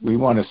 Lord. We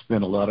want to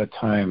spend a lot of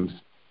time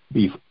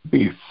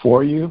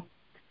before you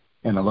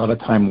and a lot of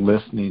time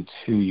listening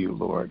to you,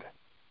 Lord.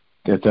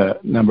 that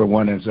number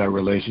one is our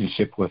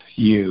relationship with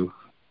you,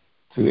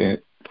 to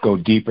go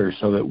deeper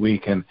so that we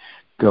can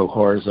go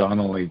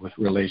horizontally with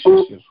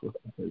relationships with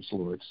others,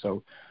 Lord.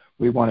 So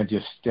we want to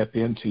just step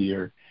into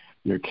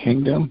your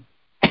kingdom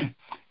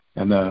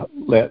and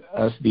let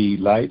us be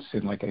lights.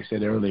 And like I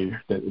said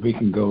earlier, that we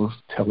can go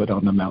tell it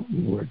on the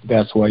mountain, Lord.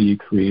 That's why you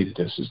created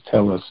us, is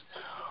tell us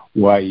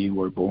why you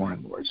were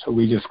born, Lord. So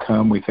we just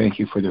come. We thank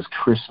you for this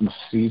Christmas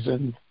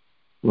season,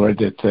 Lord,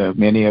 that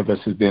many of us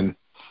have been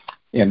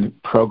in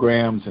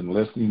programs and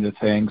listening to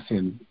things.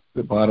 And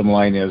the bottom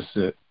line is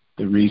that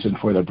the reason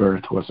for the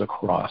birth was a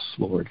cross,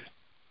 Lord.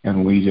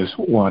 And we just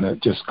want to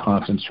just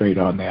concentrate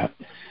on that.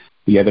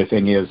 The other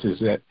thing is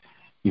that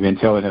you've been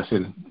telling us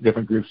in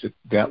different groups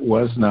that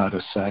was not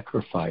a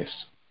sacrifice.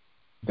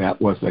 That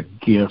was a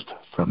gift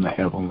from the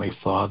Heavenly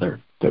Father,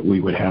 that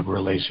we would have a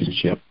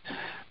relationship.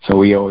 So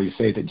we always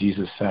say that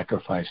Jesus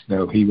sacrificed.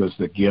 No, he was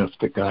the gift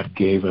that God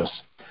gave us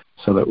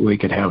so that we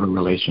could have a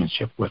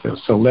relationship with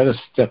us. So let us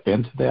step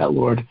into that,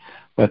 Lord.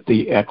 Let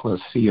the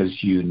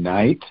ecclesias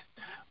unite.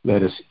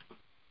 Let us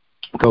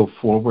go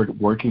forward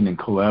working in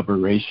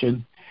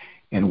collaboration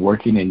and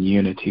working in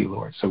unity,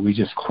 Lord. So we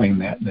just claim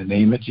that in the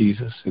name of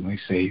Jesus, and we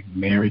say,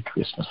 Merry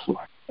Christmas,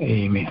 Lord.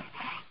 Amen.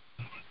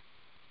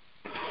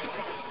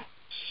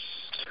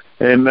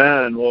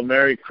 Amen. Well,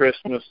 Merry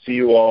Christmas to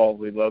you all.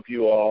 We love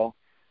you all.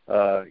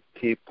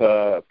 Keep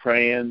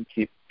praying.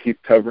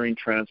 Keep covering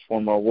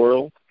Transform Our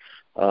World.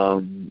 We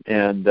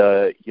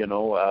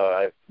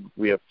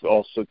have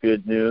also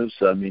good news.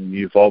 I mean,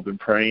 you've all been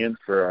praying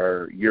for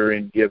our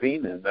year-end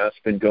giving, and that's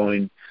been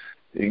going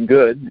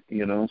good,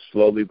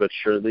 slowly but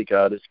surely.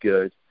 God is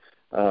good.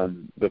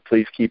 But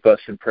please keep us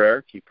in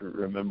prayer. Keep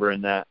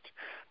remembering that.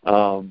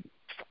 All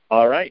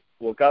right.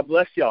 Well, God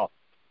bless y'all.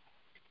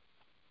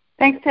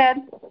 Thanks, Ted.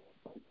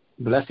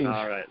 Blessings.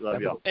 All right.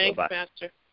 Love y'all. Thanks, Bye-bye. Pastor.